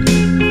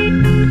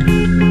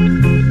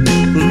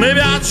 'cause maybe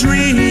I'll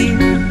dream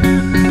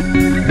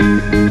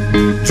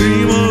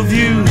of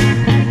you.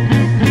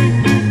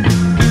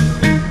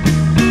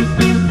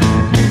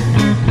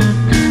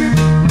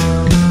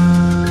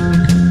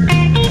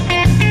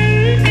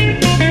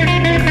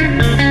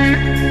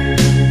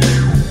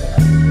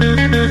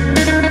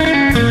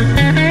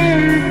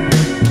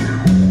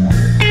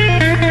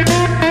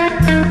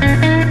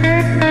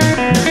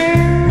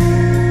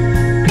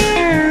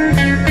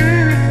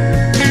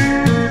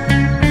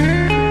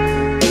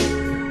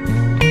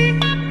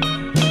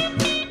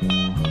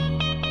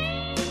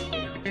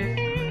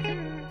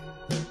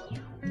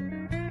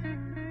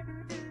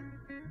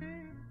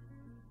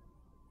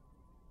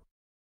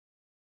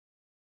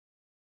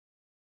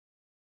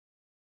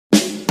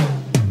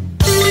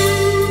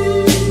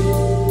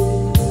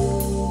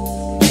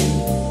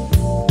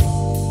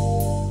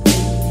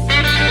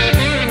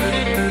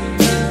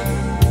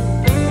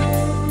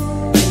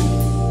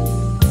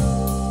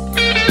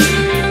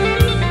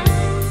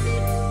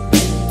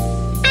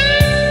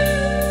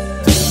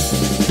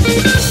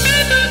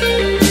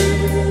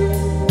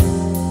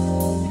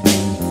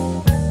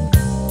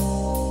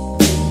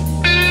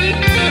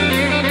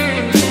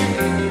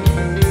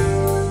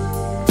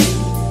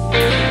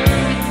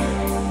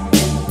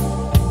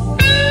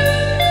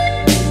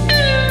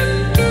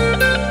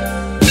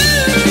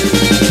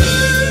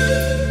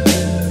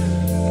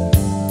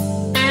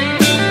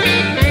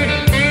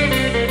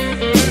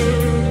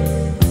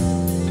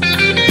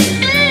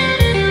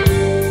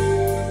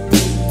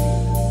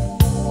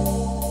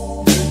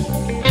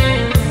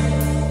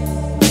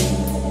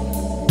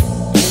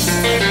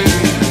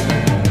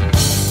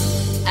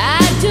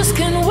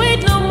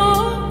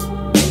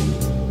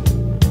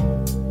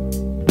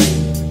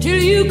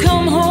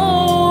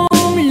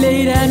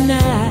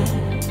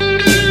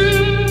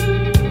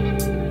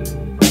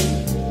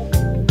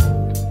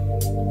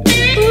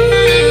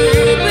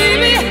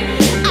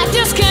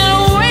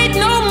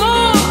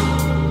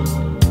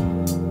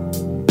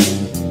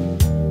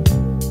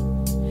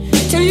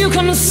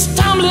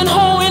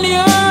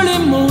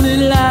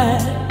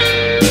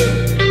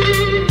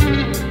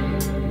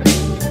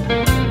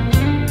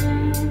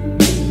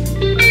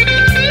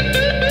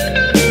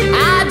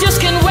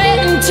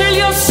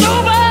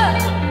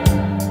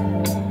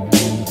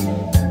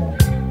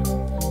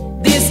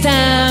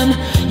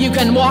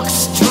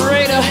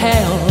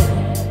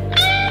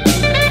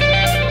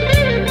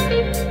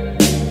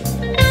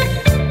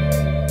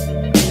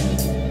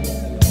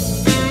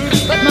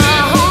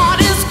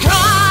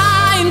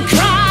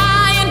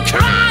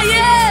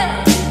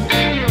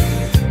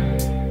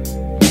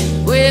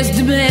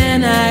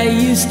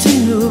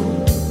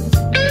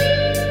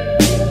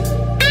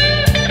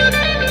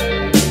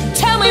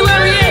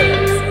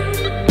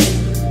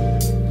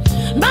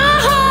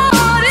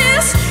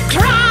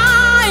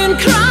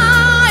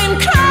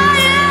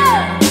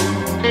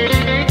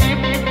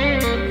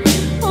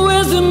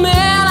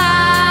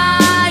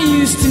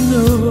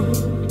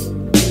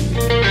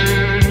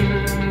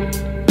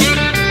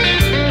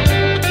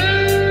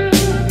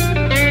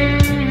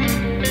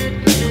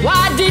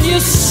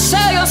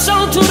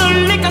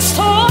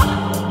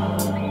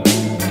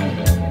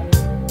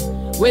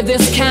 With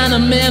this kind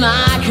of man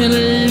I can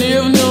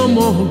live no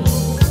more.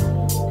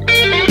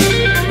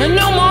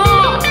 No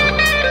more.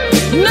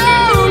 No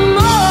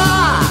more.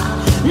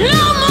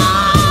 No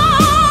more.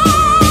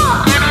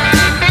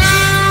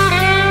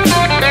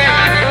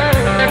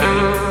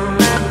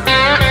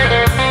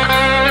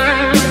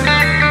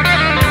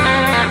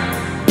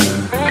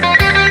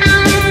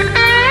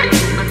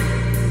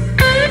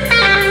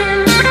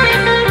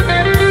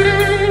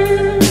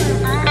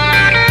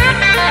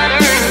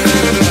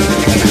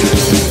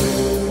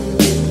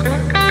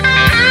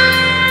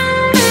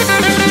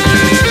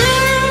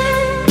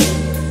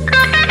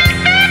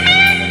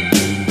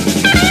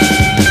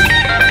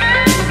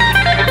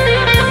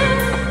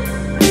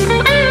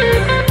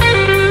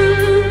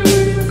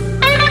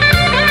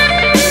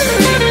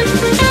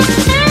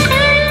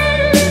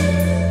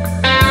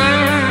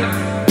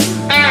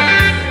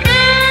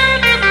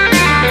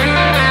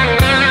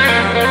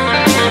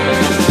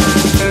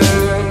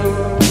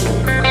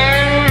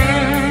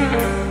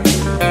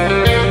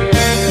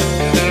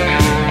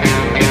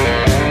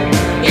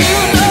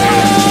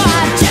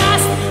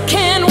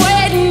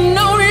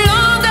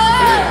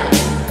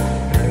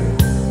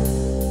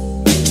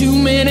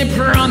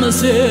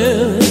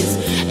 promises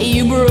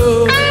you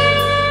broke.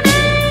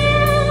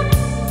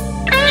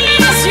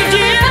 Yes, you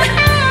did.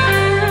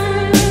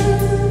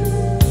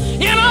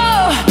 You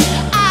know,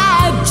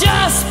 I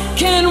just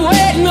can't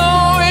wait no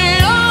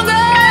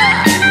longer.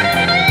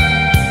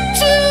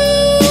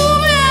 Too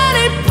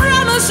many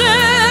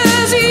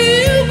promises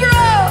you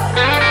broke.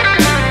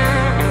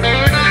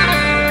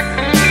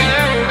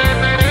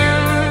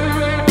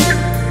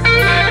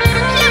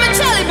 Let me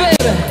tell you,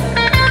 baby,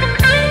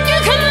 you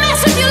can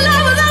mess up your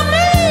life without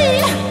me.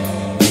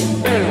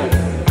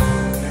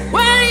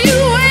 When you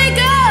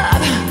wake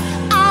up,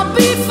 I'll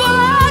be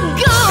far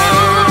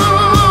gone.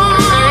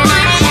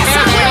 Yes,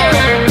 I will.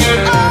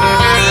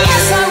 Oh,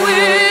 yes, I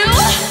will.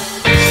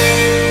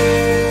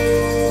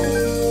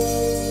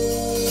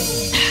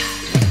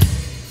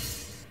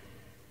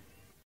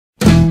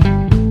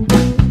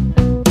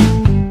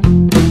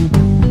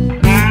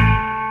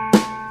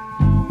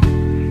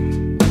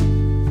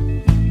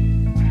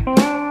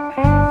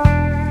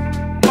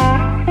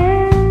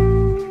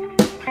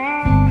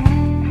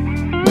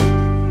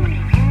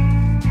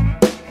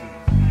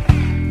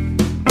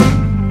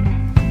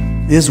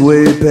 It's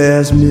way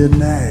past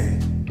midnight.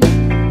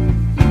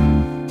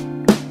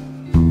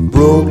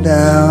 Broke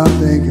down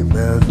thinking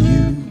about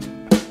you.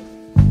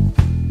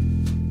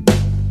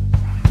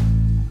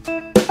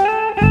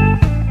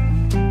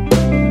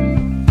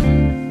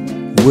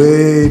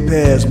 Way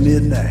past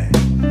midnight.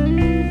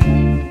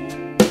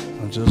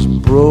 I just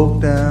broke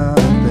down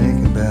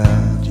thinking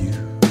about you.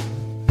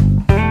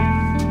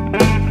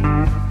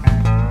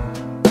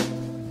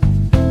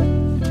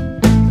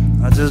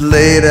 I just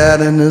laid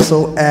out in this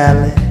old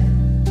alley,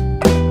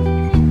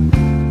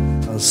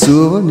 a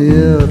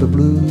souvenir of the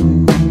blues.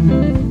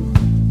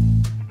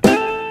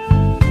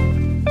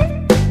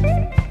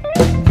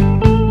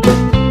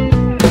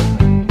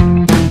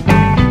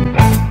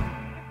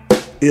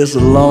 It's a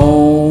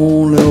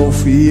lonely old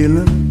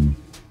feeling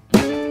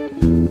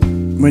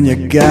when you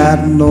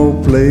got no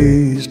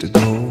place to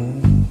go.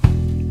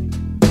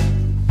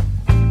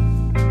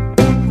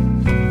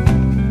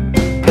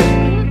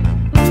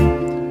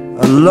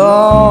 A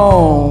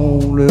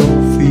lonely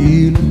old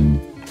feeling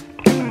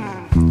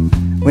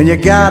when you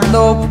got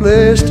no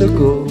place to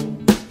go.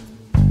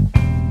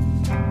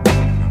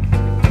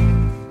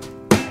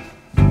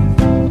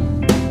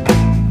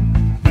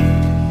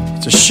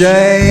 It's a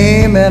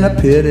shame and a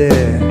pity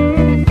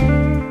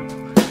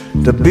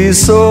to be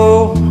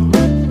so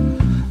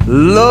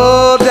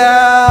low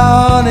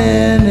down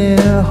in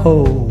a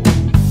hole.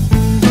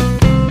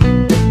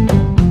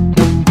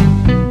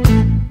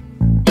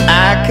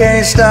 I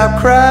can't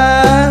stop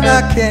crying,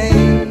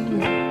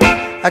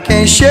 I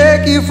can't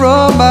shake you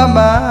from my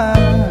mind.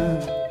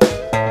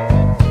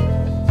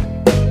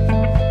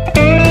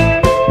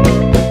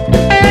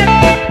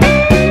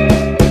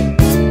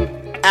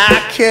 I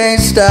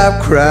can't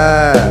stop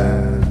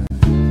crying,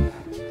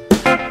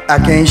 I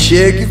can't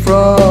shake you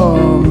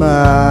from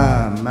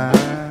my mind.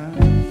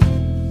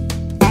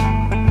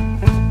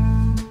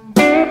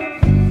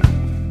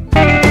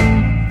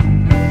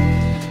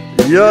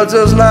 You're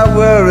just like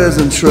worries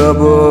and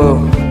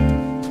trouble.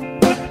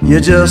 You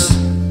just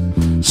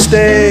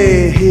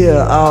stay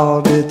here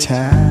all the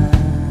time.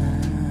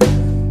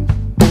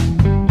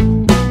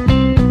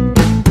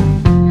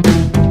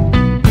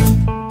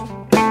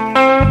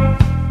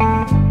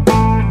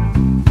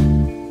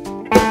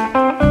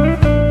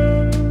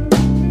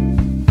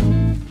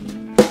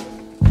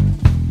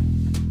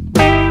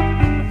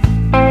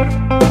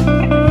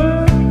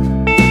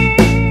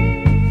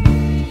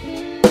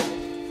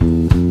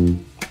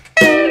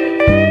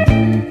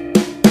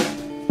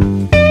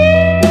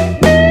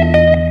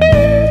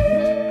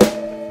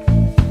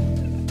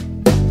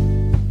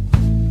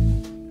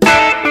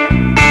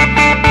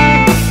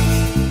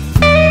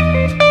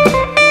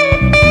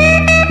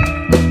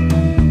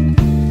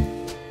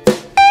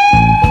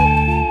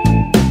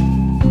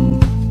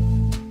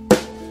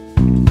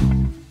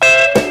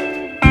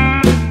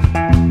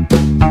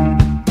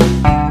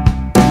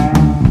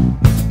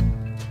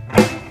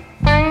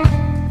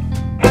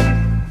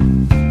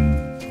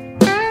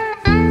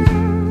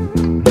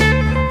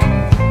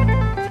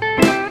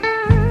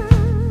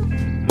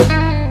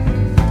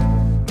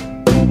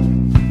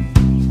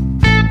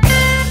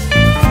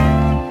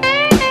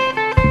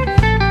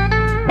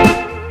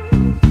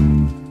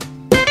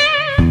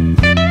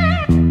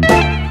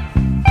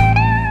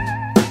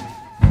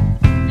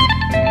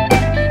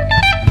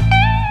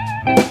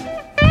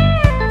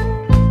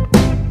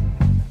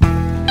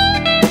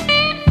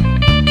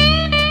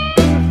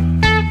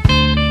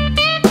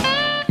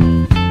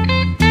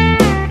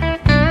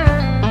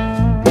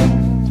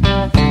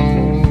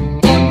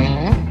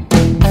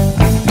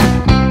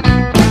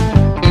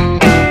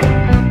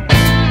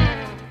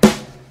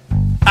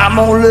 I'm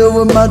gonna live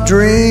with my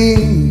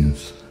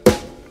dreams,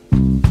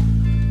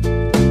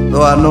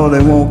 though I know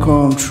they won't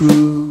come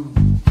true.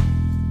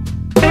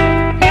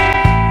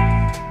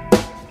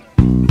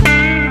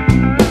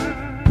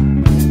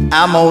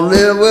 I'm gonna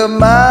live with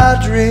my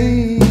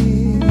dreams,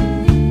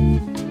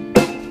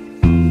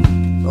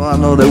 though I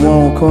know they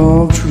won't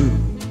come true.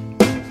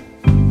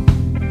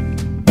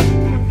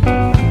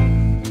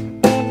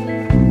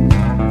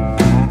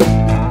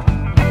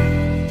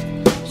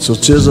 So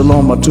chisel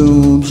on my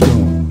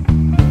tombstone,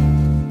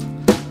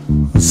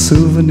 a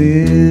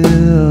souvenir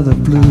of the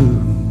blue,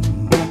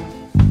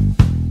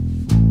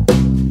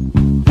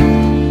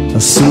 a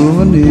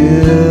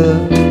souvenir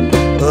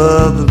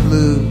of the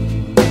blue,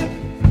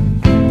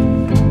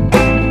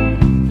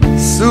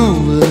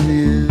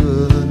 souvenir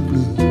of the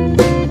blue.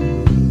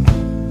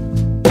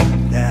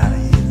 Down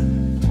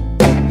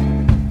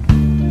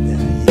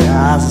here,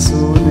 a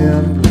souvenir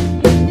of the blue.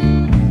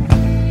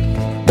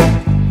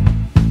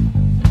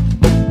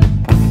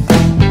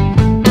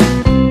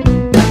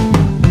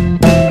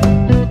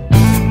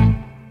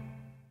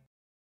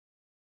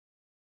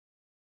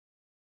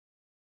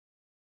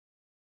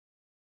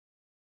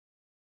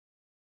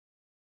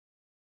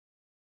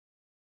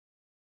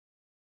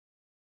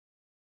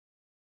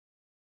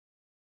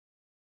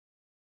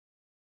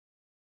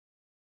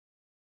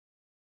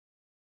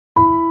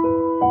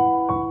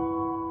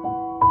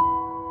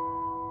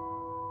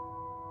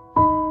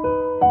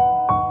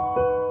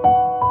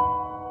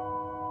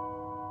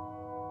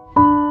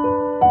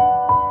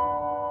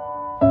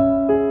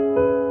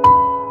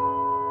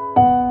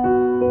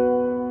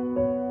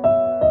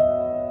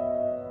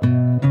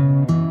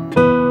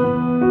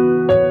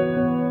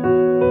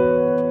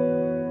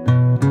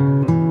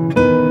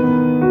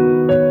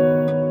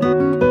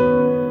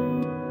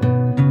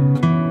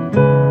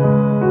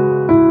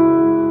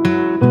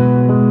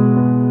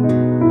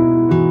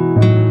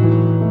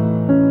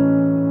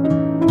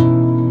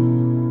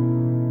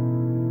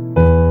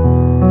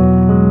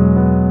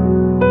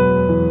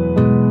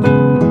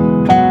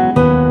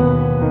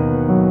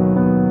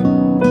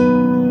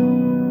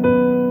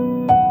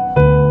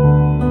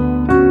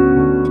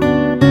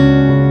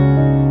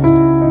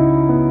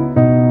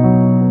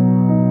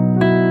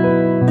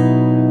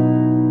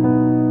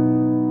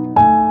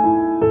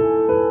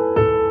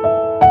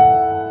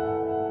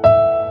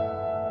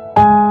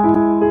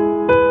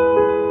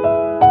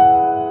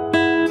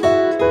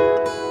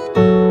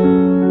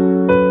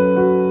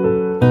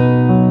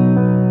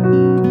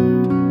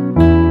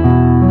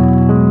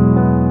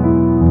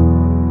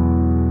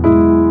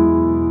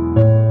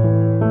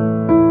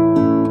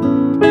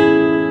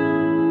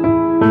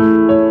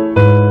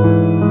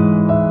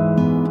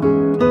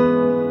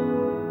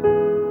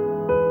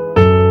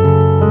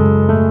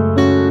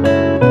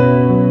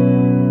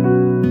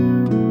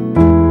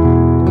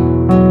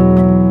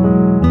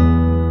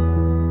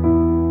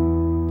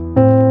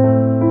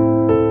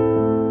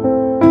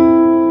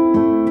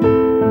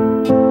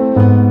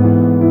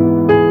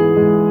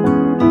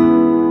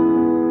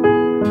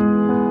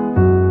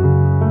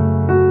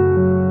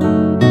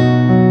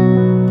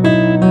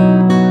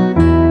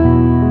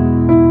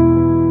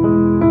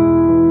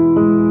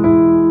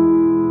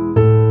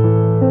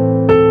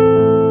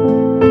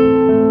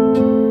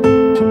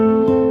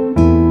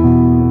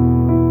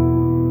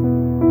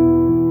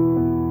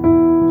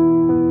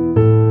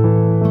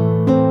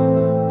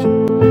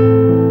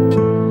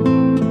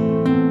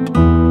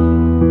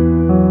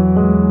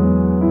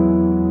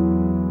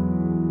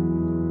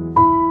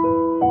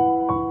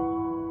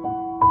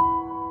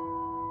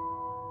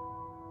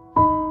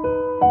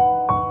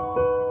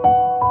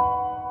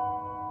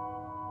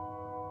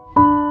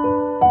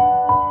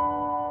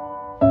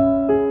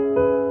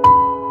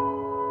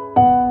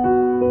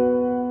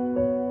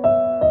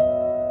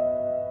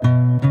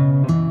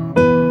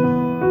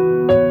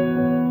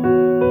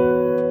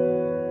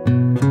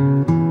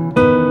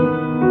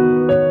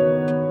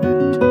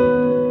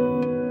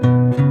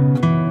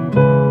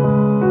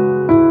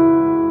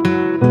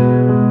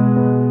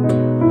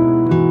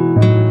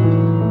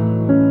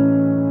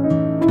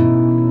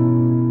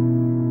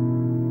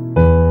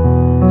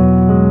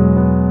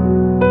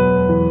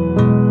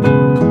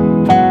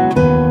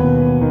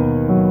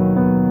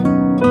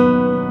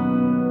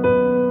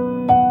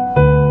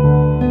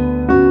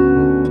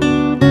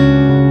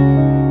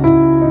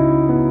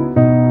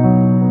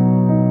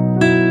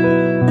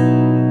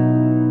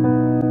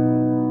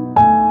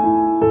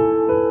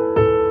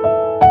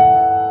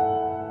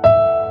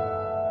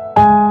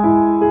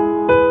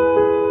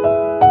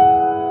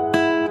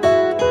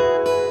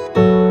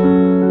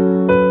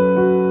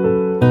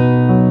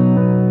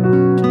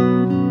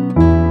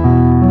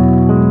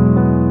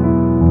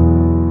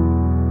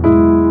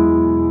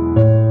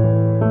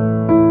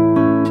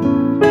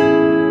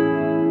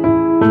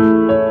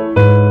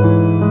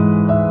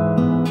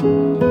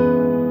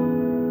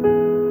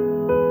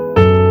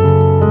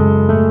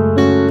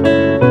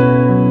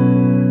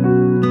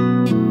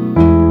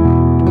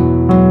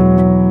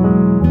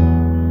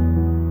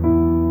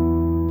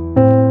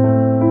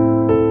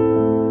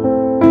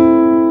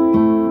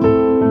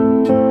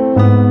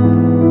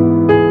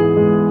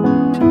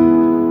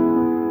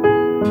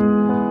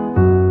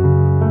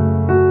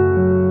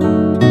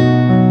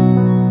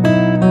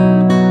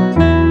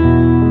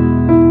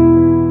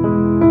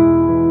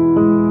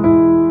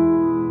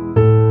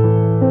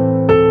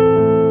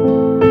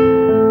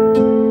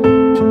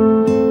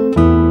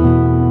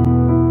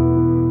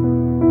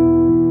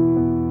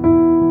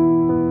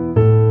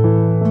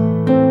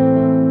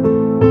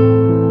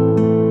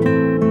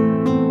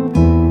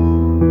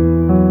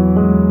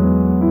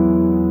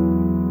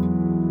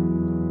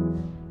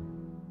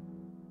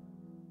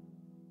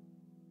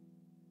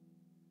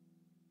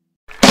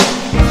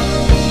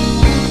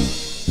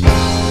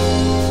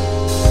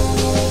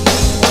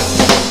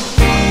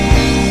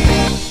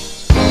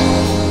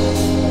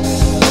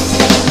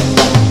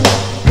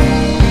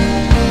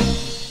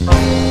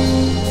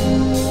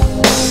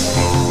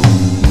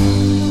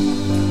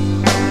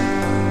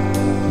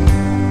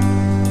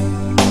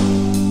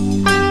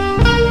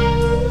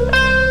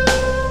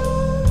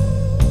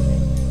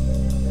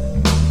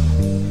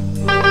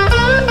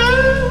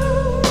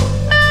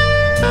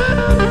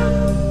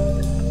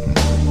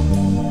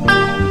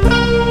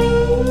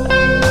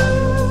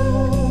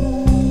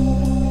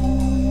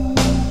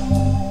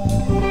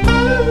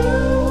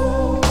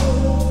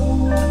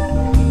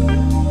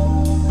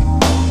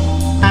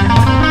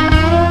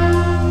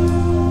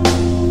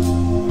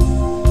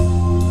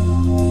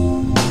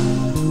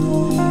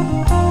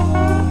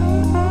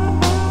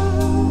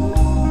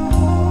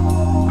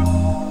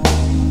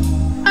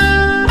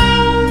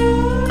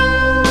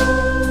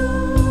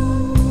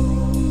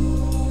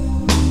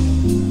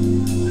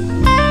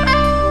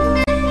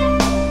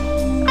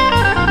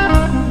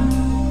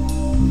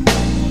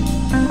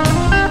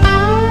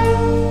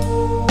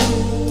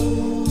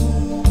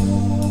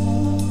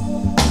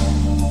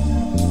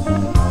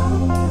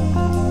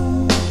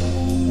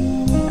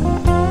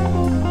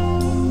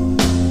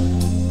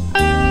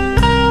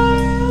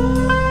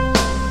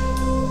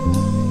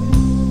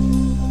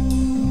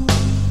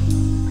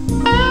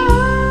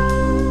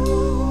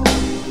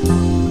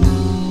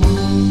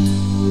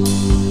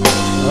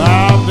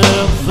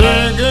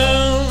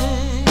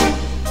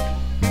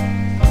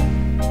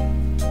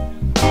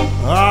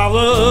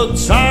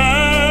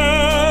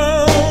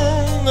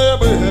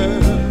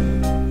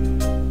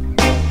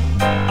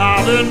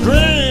 been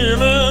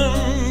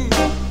dreaming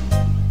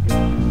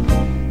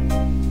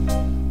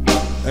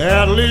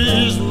at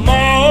least more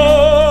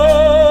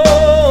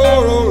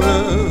or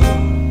less.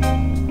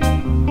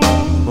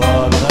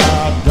 But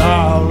now,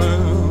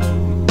 darling,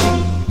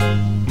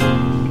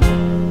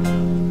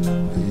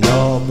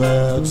 your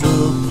bags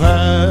are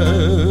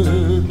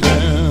packed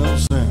and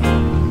sent,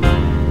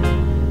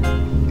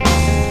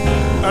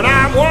 and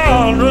I'm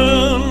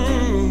wondering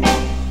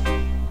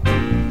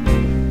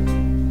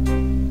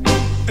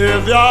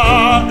if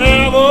you're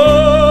ever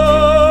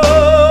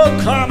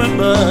coming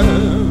back,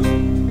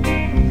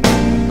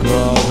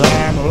 'cause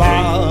I'm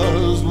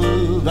lost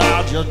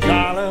without you,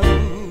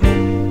 darling.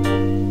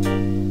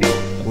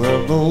 Well,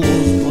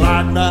 those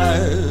black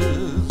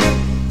nights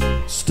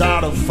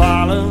started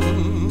falling.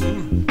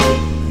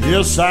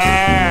 Yes,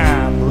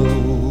 I'm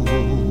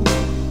blue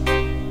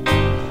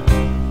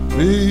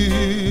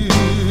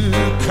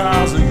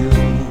because of you.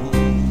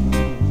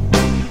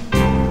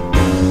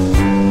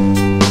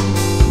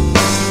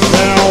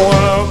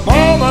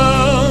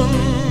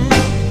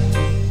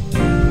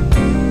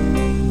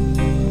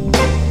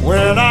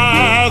 When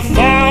I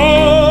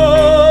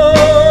thought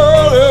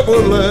it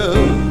would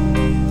live,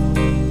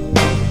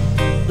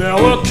 there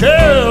were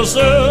kisses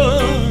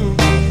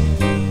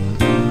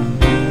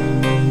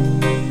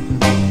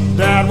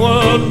that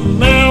would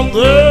melt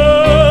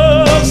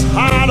this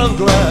heart of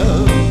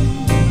glass.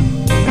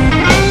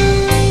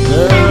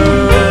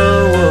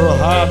 There were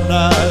hot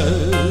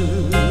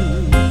nights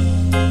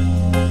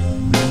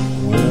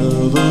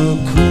with a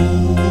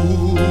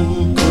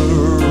cool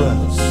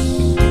caress.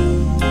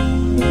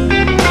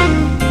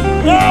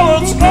 Now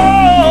it's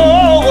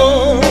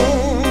over,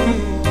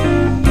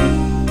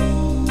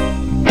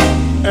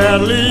 at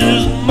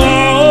least more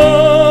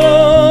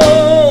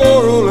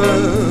or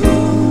less,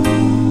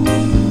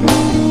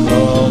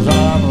 'cause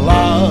I'm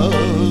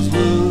lost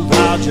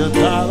without you,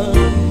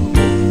 darling.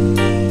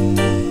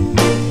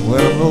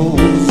 When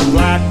those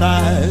black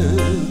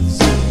nights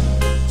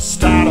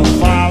started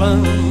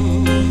falling,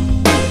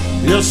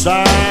 yes,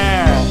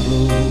 I'm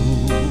blue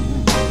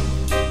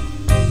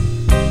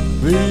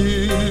because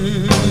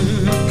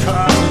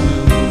of you.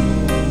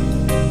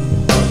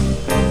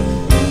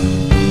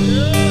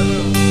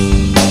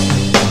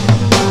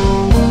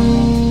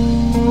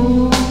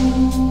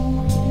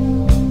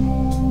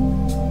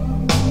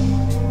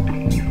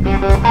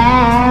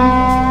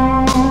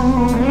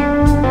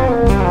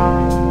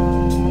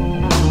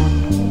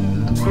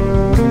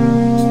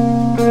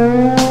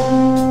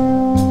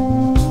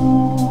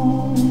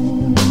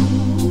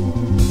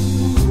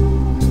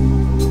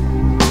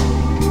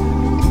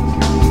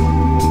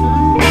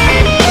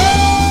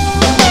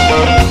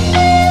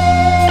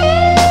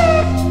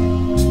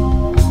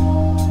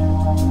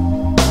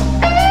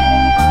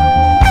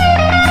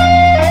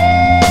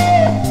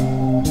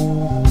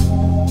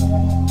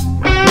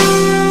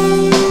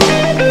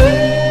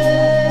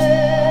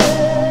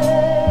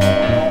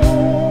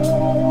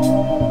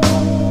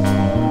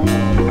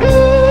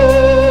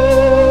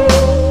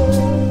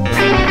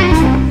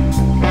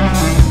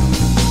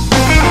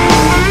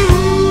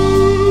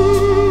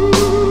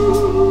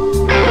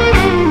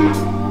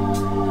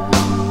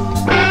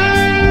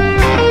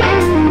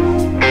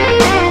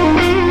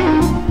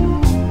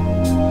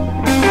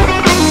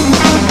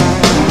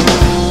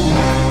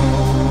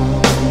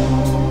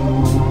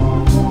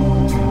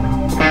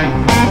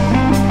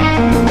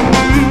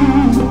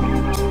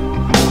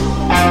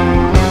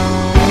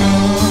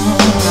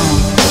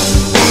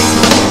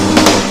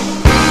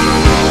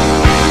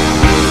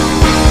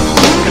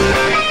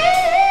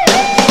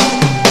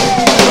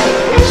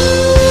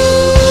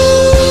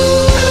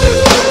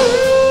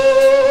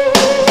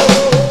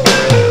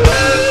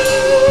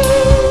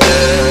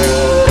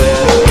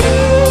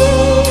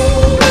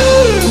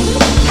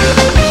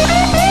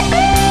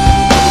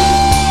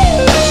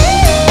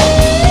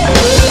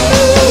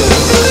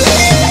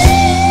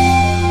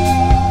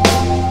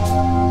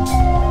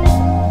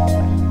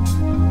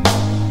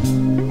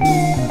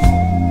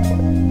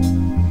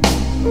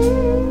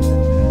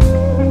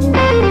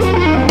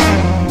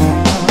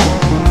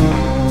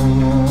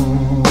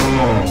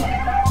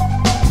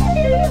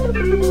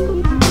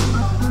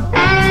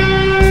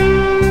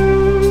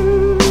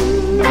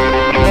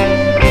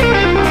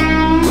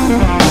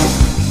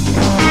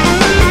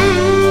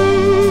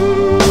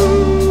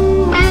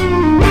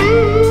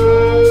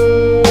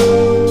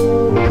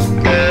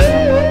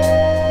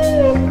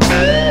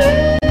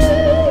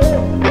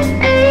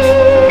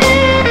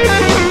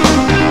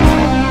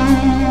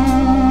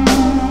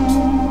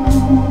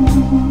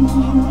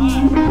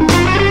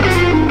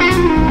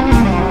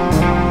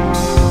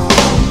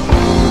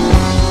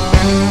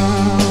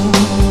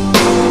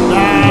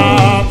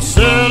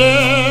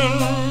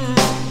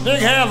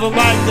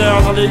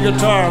 the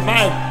guitar,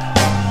 Mike.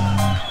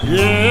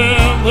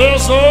 Yeah,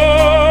 this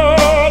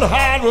old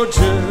hardwood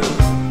chair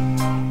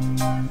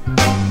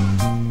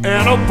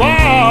and a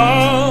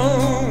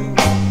bar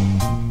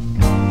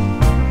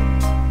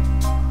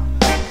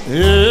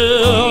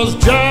is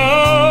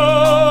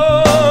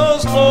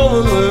just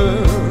over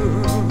there.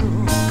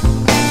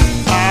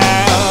 I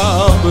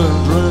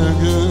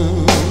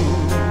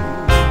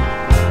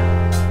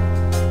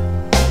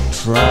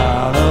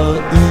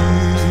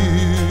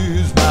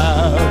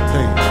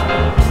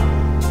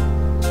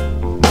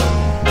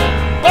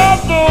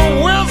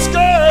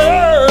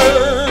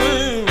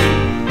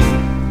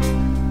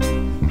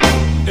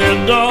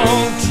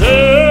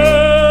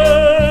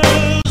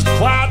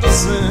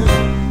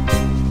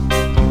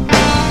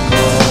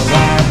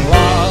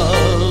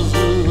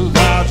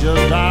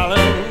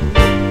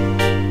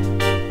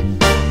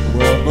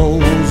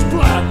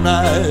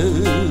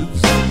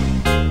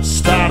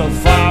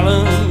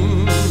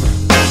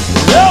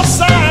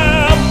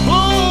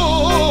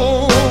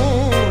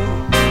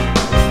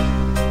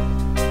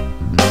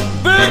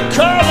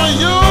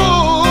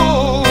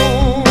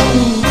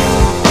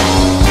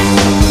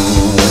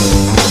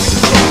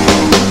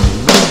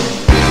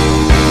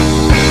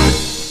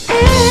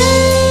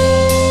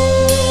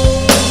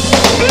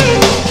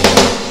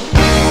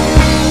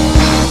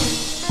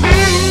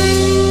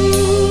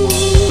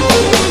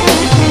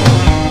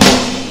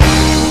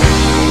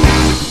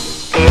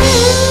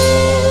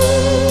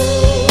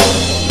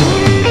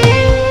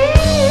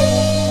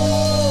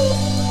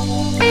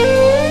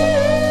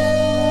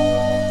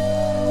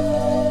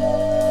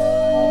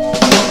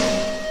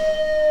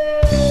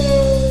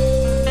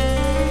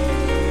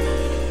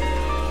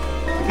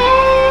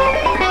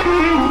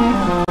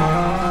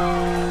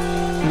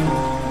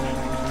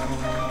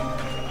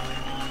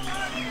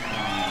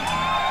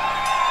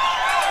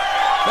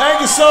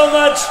so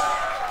much.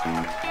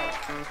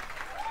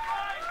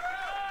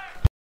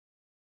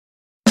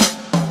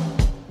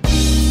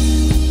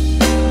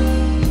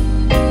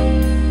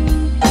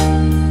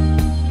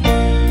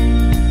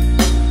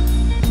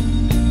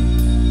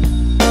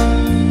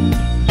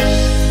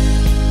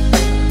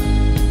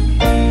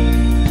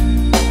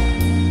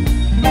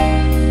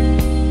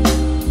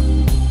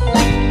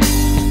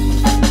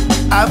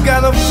 I've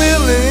got a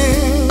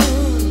feeling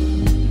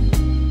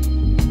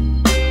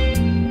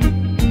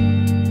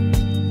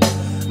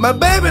my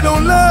baby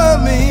don't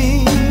love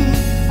me.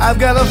 I've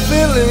got a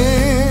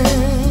feeling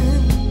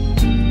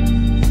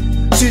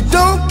she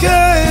don't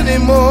care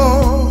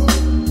anymore.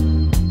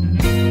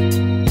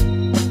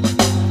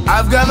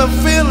 I've got a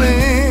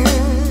feeling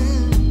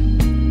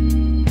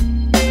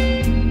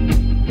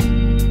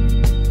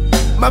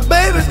my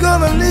baby's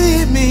gonna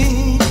leave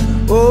me.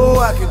 Oh,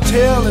 I can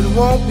tell it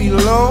won't be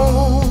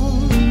long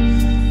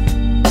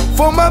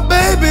for my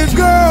baby's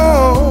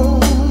gone.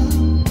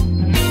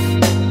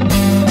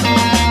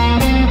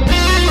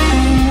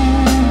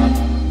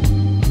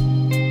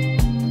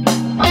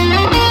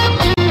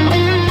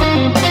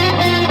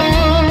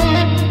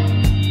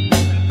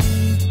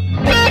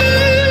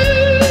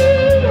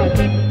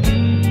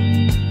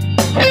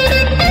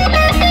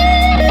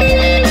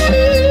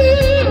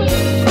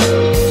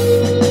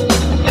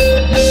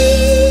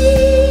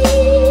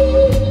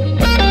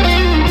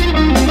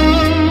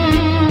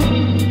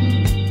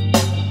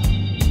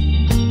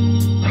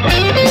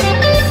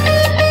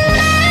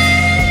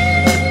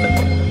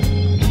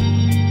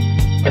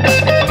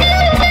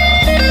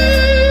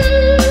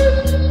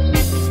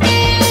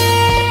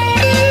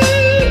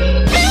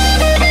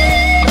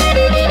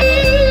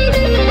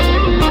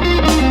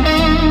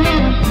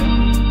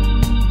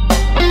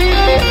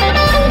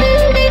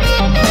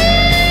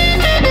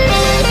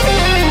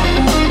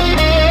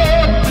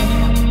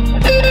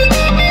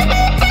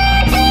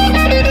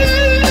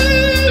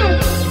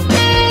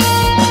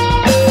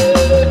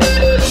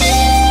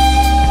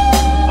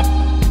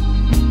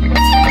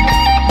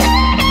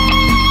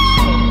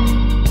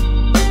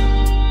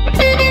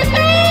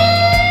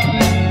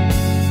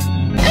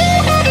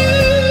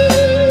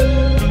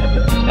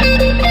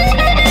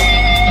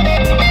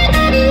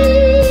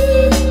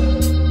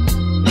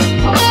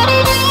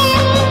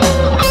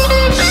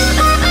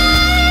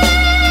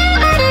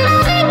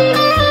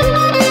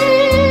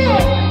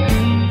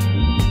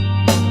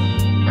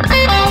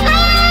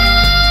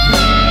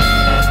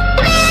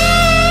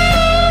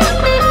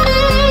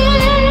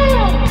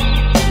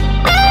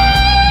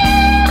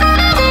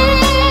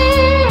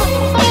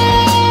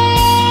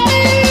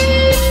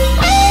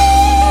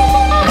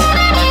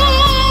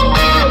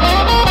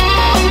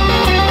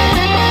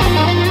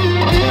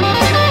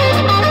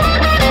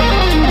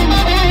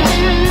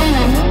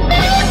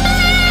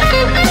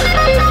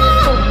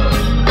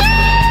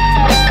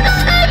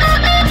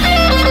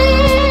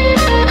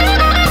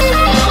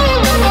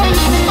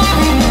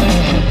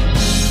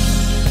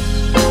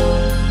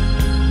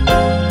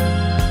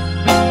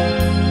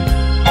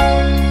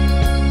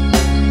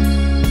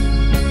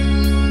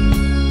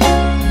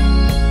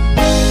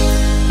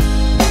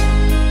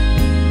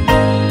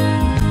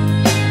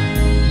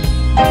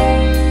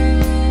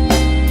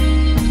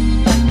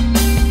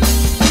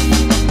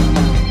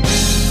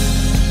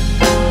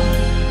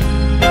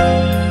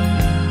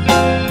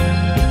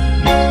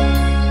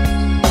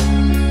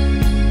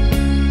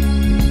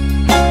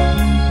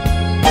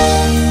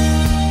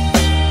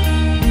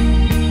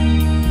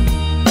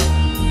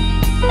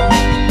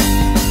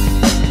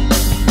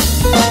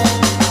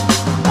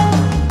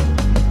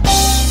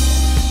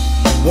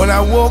 When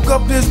I woke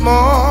up this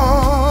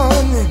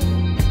morning,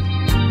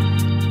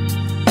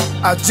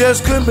 I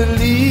just couldn't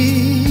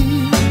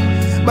believe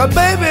my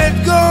baby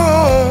had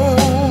gone.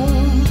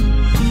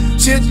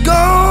 She'd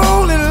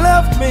gone and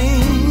left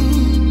me.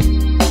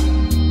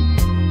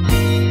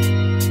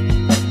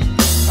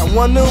 I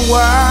wonder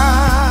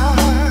why.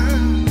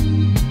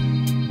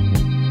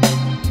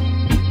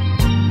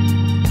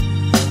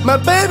 My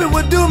baby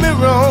would do me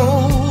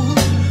wrong.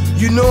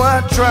 You know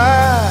I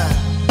tried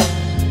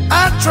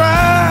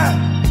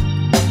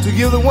to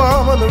give the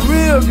woman a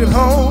real good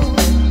home.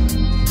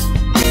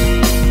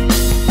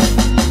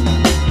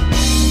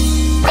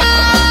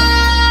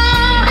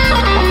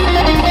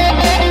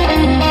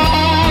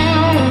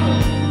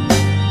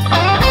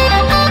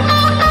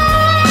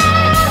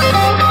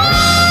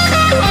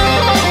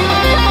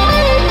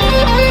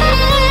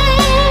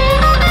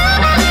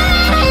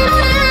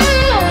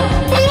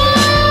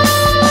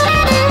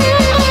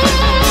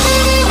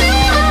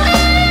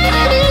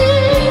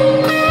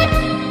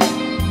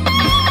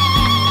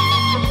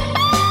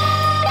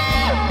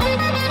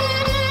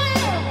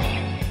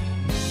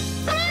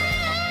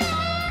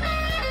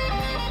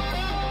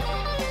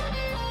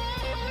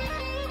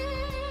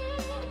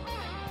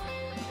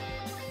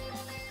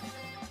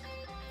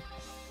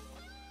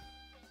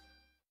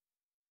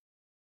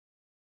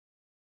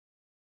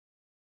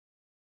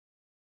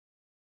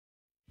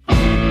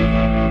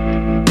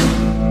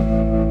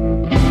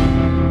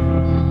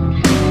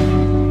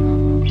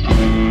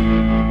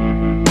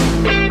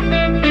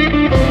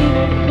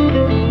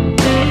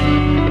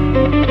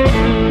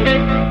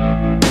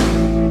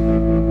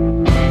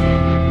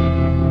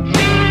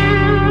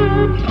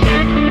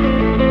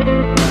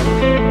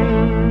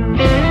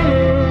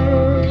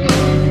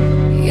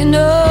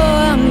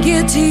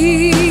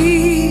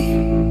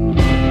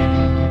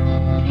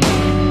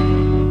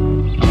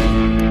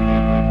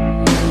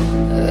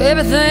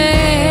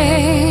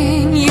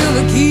 everything you've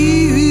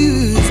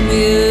accused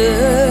me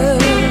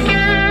of.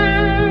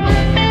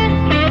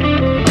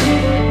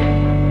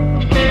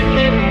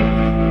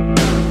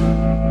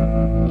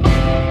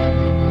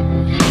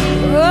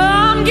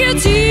 I'm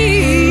guilty.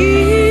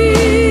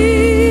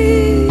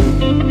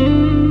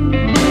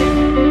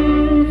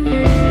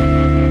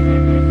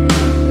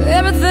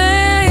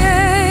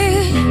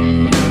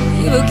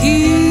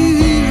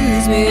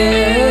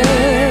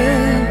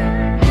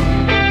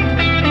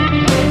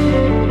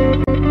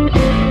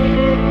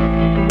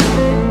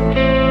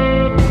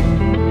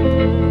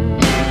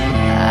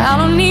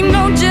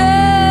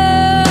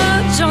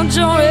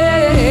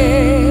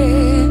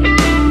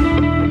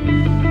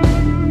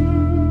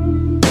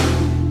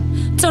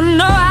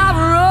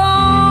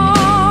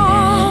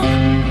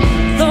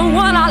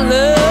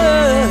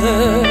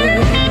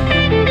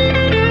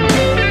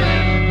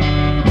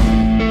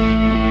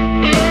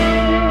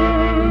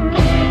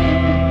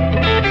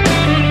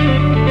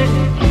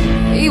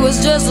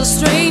 Just a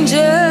stranger.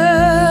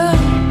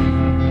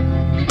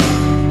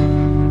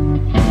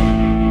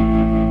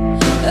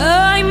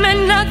 I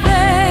meant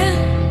nothing,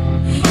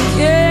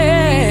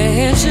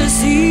 can't you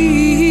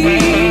see?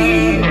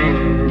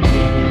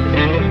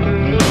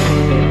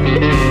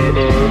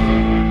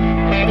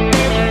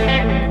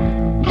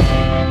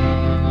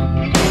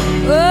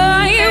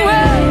 Oh,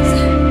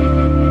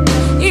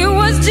 he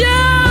was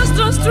just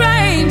a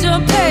stranger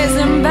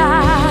passing by.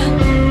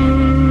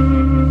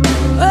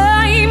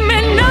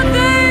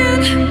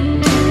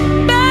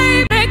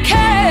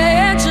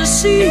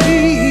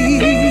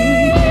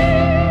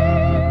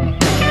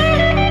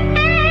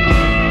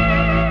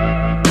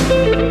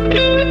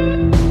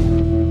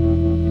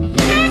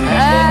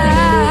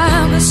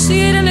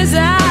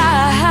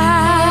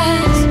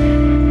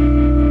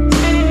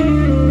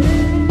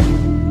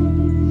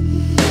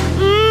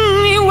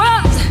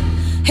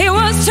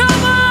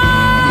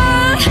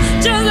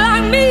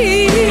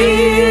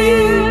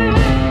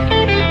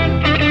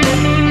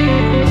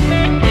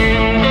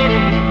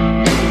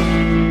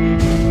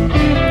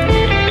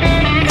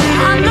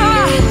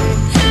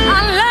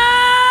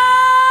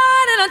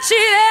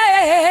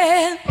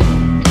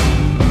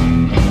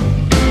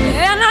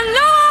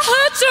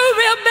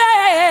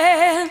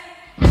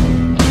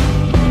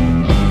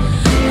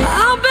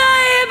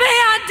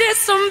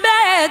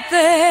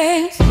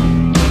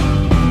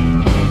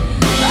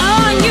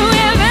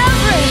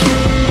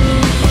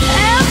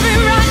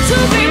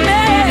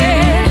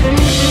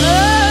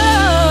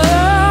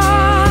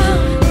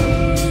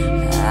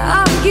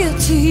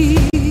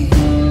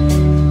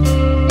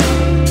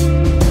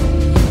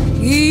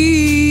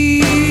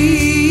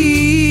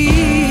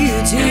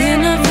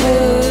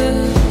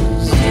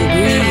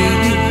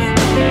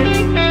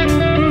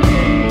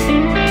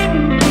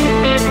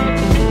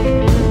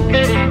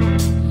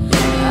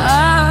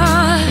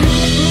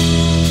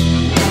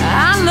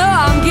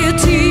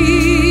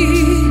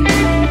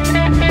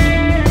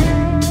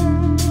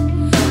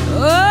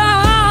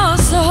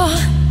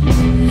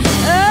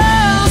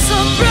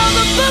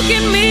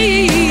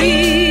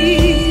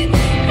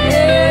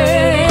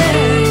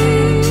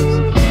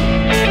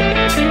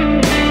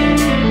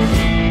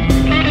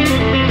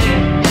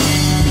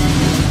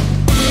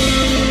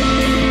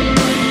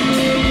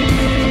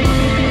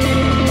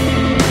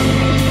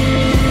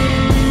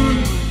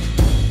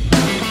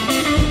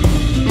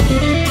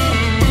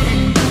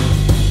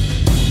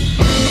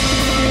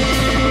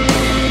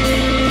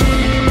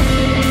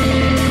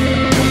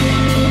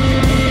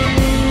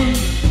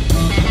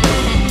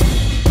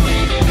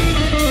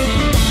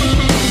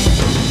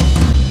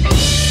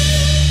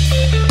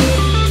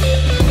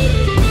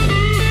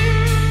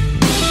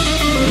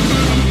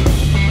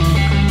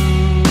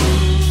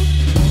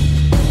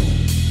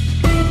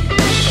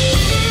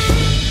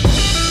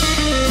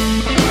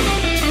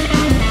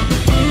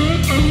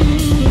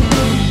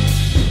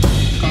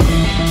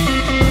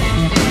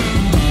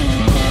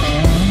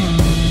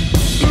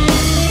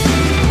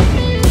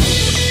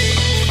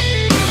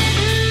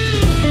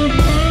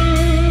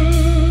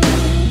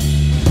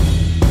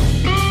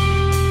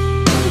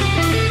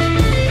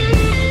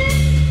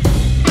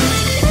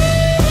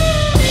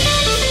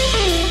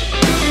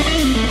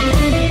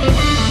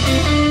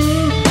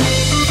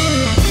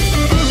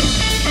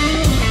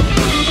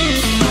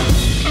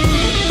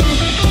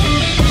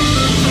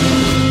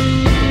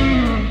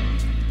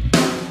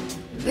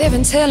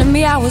 Telling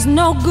me I was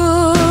no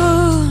good.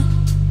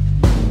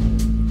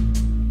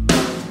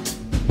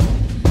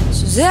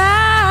 Since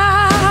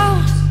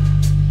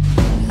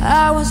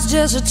I was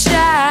just a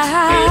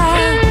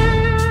child.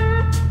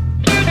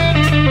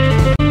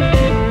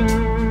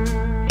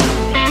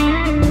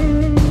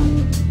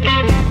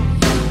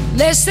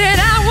 They said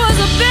I was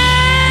a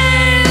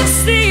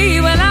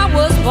bestie when I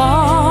was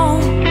born.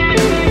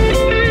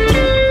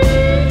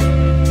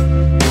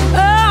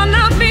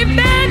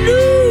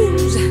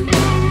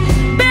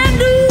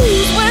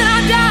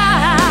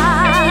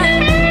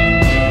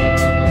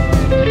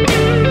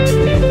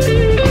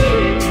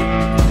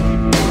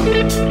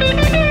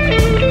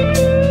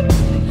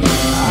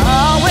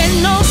 Always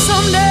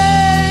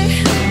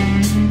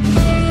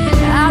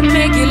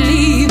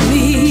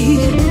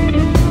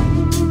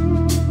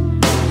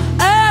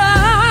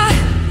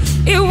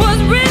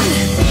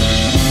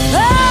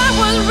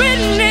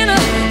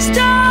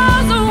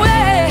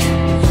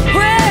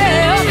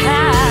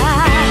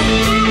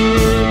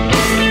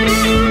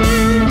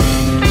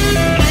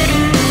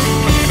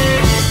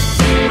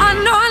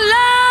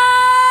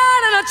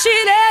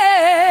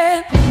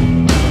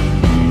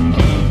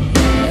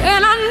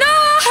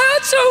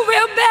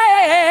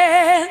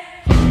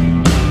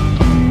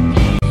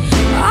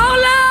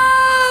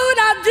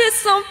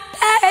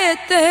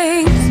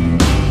things.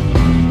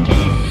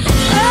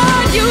 Oh,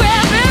 you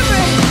have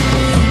every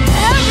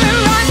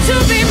right to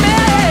be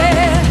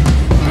mad.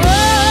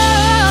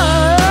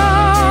 Oh,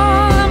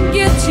 I'm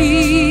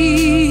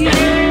guilty.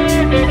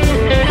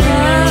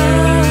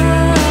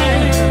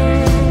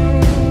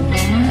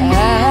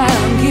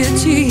 I'm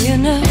guilty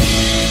enough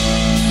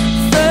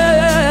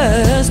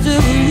first of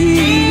all.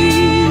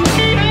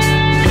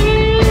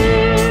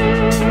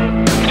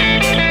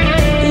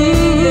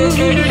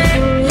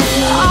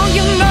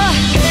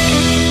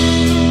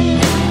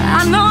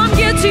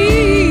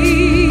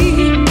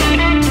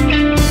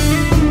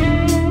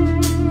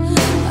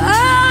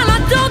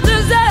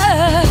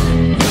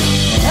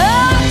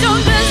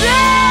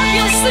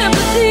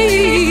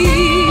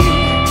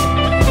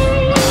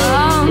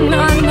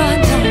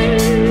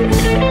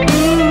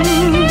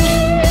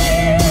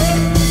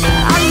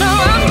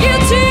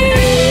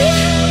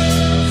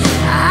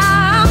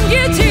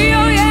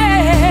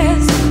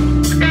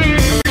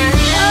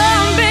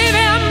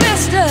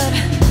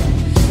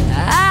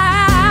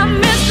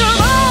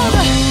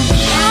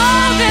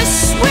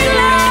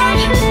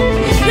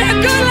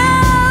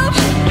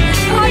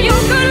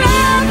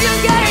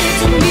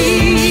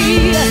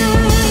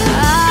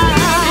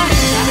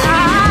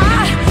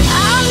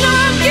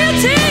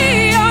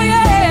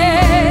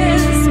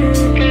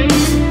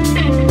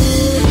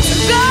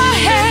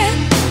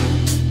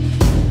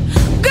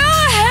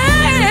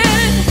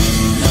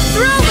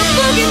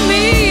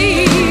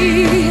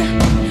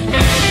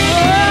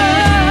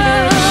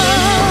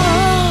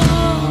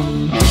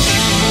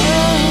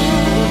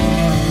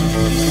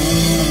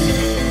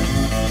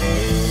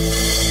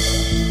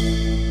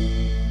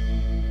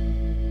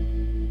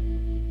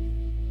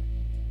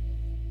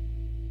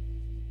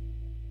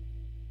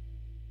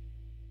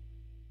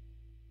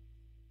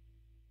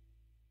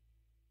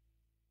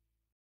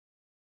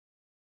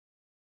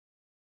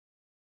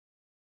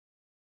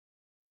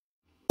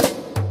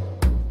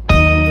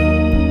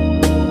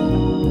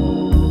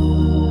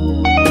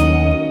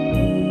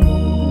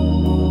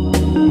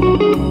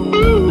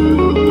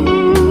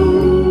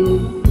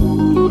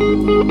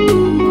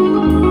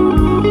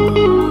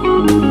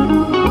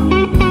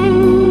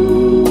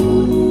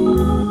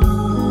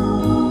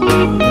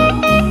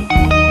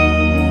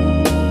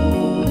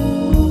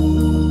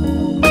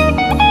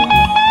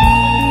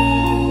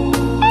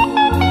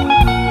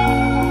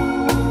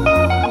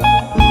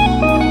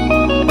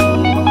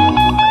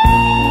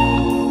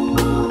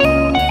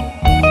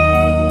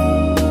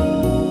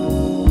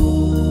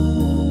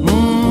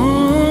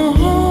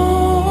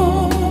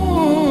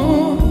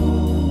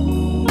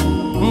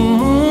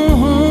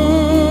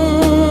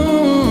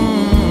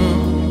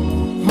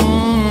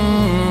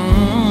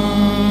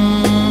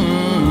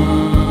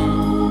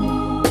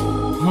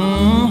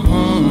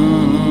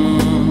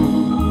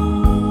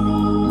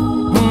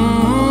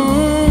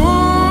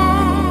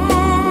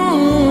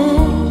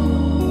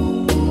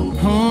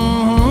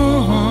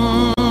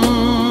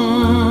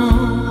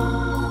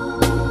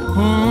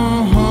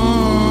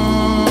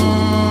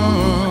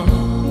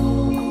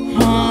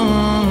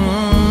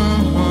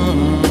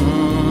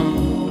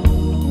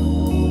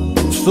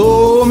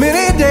 So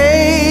many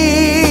days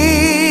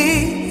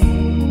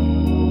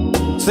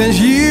since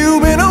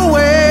you've been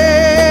away,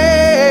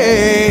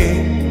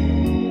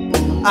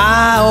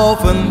 I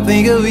often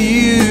think of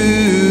you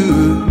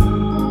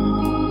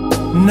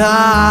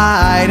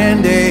night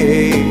and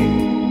day.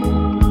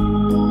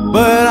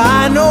 But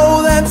I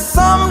know that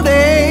someday,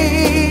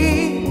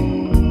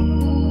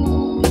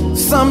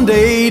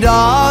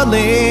 darling,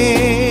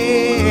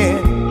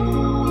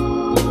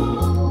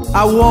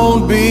 I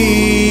won't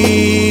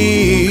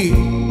be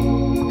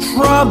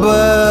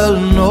trouble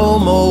no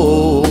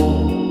more.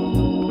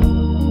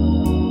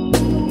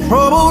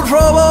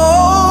 Trouble,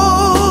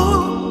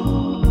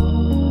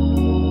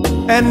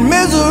 and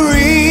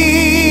misery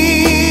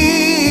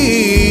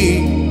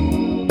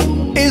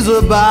is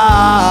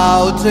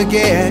about to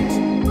get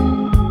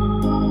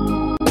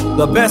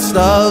the best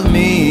of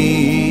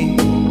me.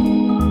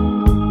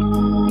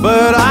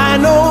 But I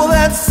know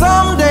that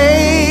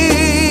someday,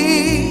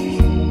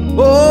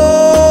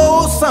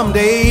 oh,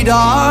 someday,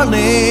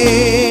 darling,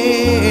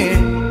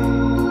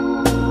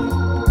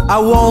 I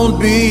won't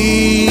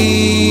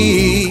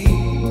be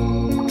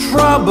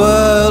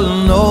trouble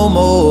no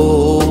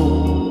more.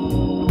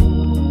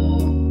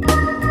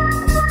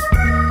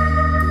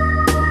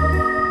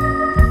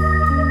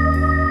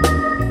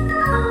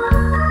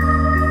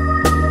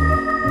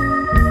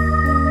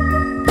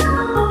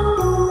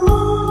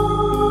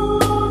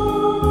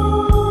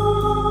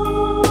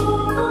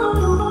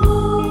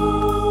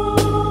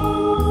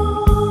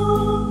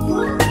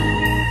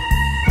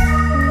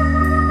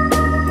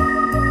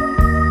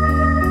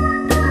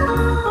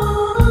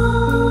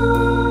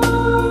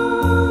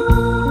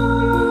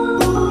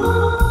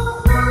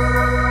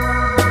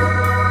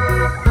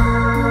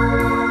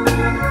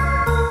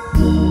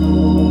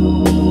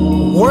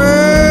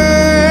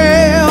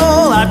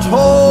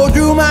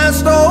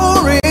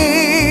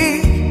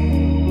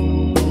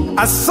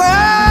 I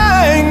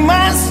sang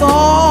my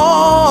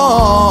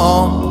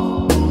song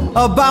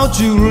about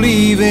you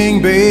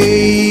leaving,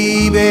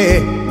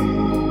 baby.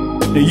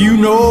 You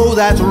know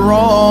that's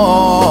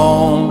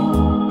wrong.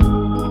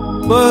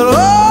 But oh,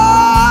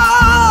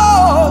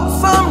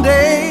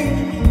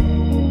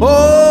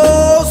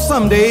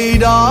 someday,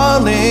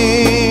 darling,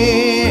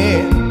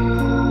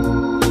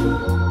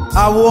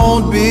 I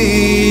won't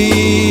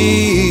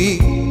be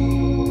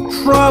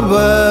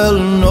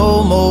troubled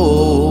no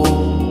more.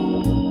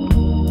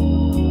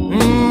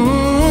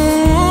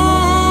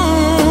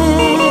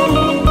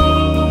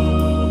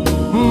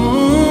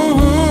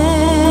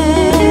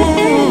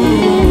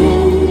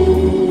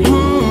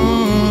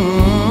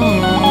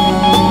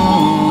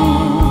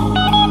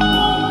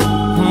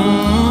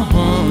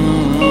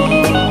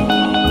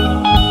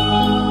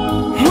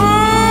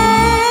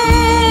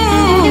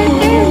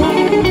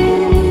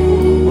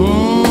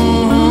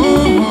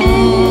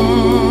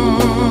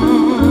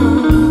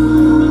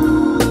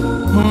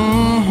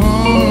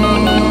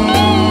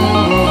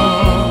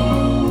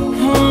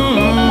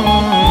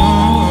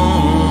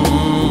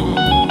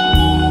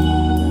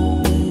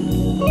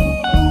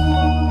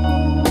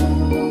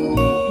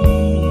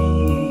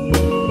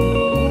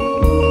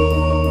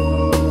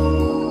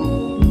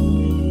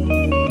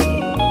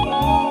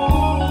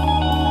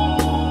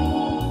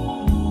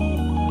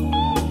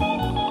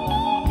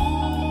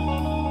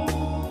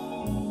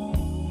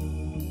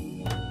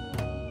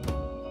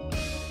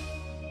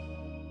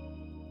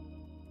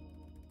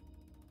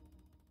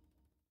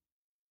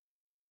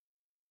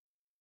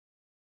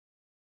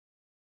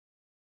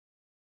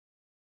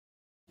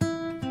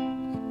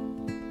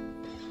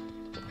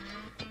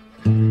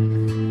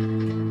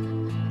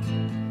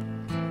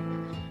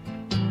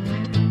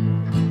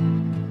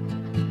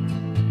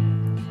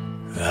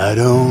 I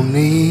don't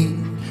need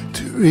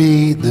to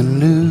read the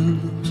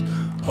news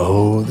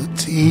or the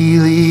tea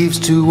leaves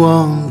to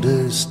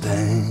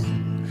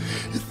understand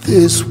that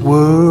this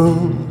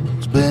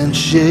world's been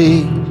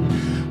shaped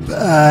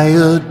by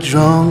a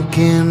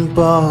drunken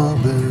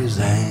barber's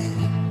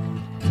hand.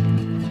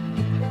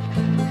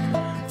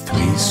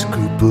 3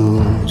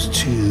 scruples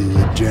to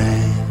a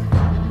dram,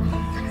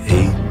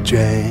 8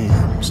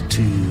 drams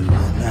to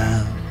an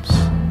ounce,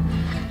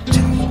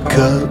 2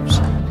 cups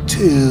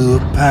to a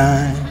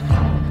pint.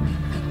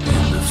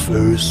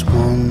 First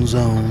one's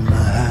on the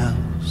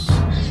house.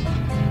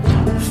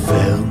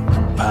 Felt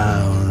the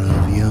power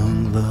of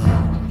young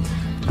love,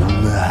 from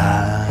the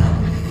high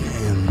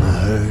and the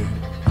hurt.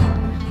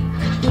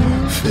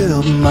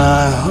 Felt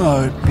my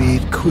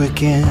heartbeat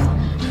quicken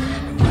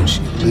when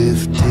she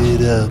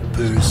lifted up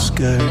her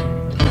skirt.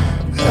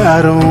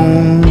 I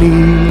don't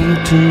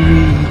need to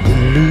read the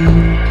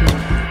news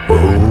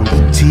or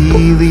the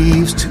tea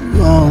leaves to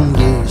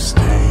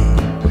understand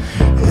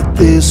that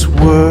this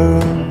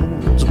world's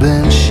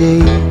been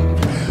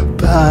shaped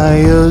by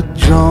a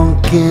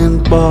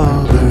drunken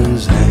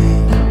barber's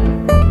hand.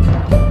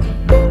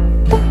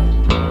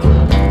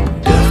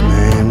 Deaf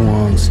man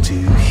wants to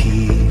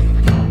hear,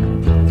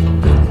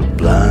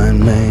 blind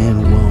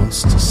man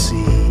wants to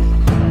see.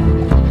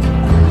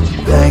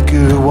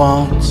 Banker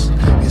wants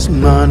his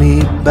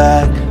money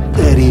back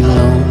that he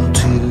loaned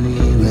to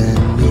you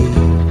and me.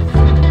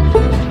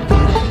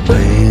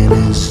 Man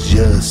is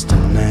just a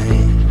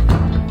man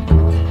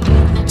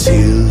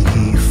till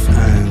he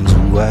finds a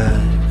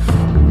wife.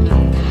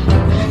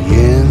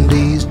 And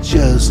he's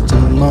just a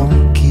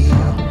monkey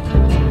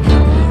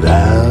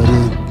without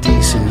a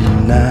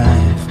decent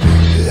knife.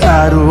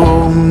 I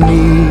don't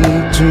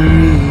need to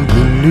read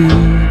the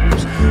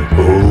news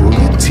or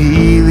the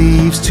tea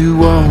leaves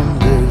to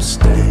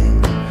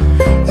understand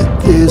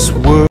that this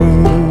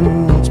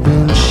world's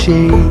been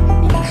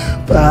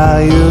shaped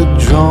by a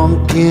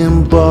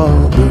drunken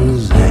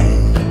barber's hand.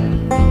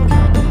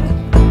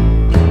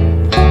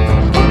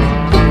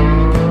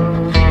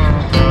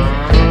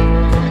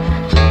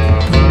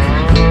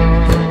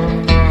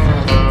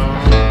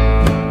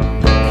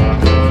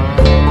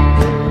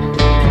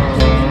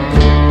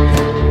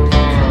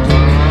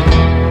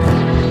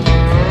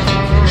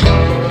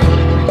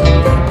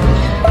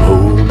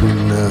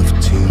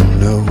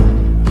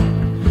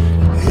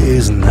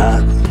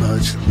 Not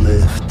much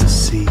left to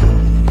see,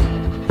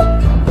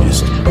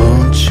 just a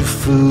bunch of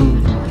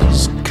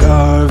fools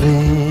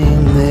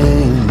carving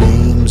their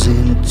names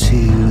into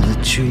the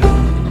tree.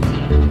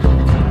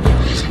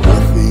 There's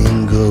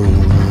nothing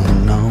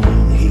going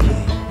on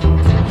here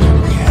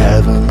we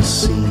haven't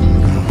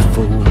seen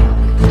before.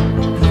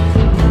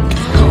 You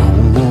can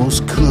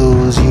almost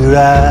close your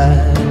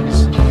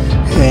eyes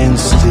and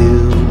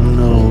still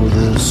know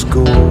the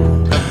score.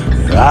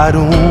 I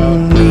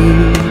don't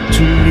need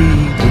to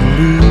read the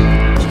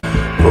news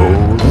or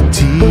the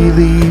tea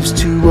leaves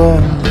to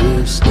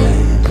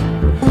understand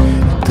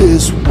that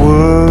this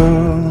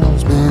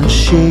world's been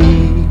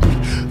shaped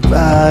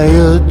by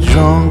a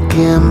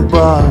drunken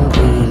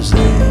barber's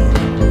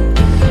hand.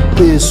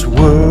 This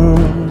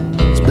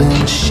world's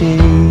been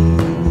shaped.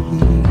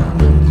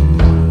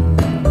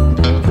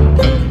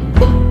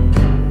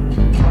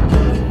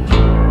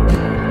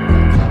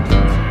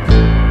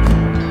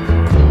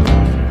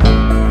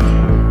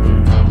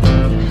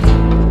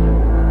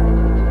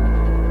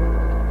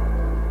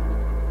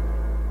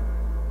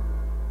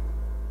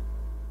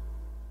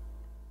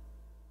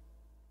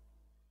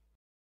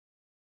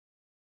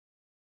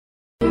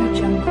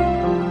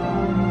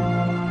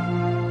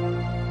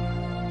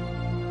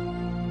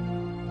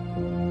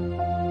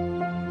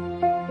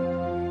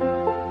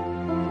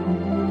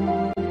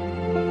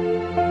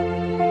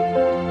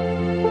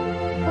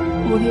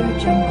 Audio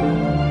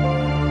Jungle.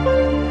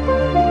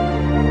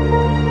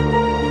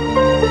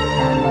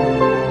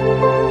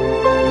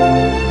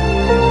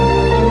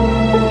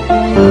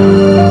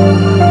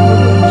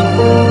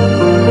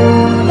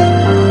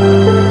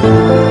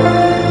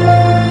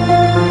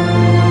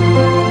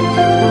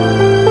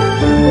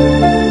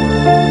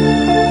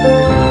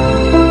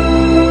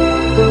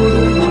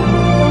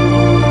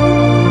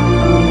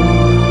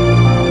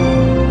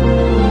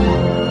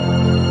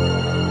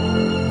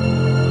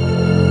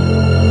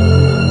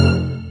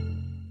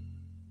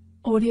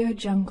 Audio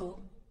Jungle.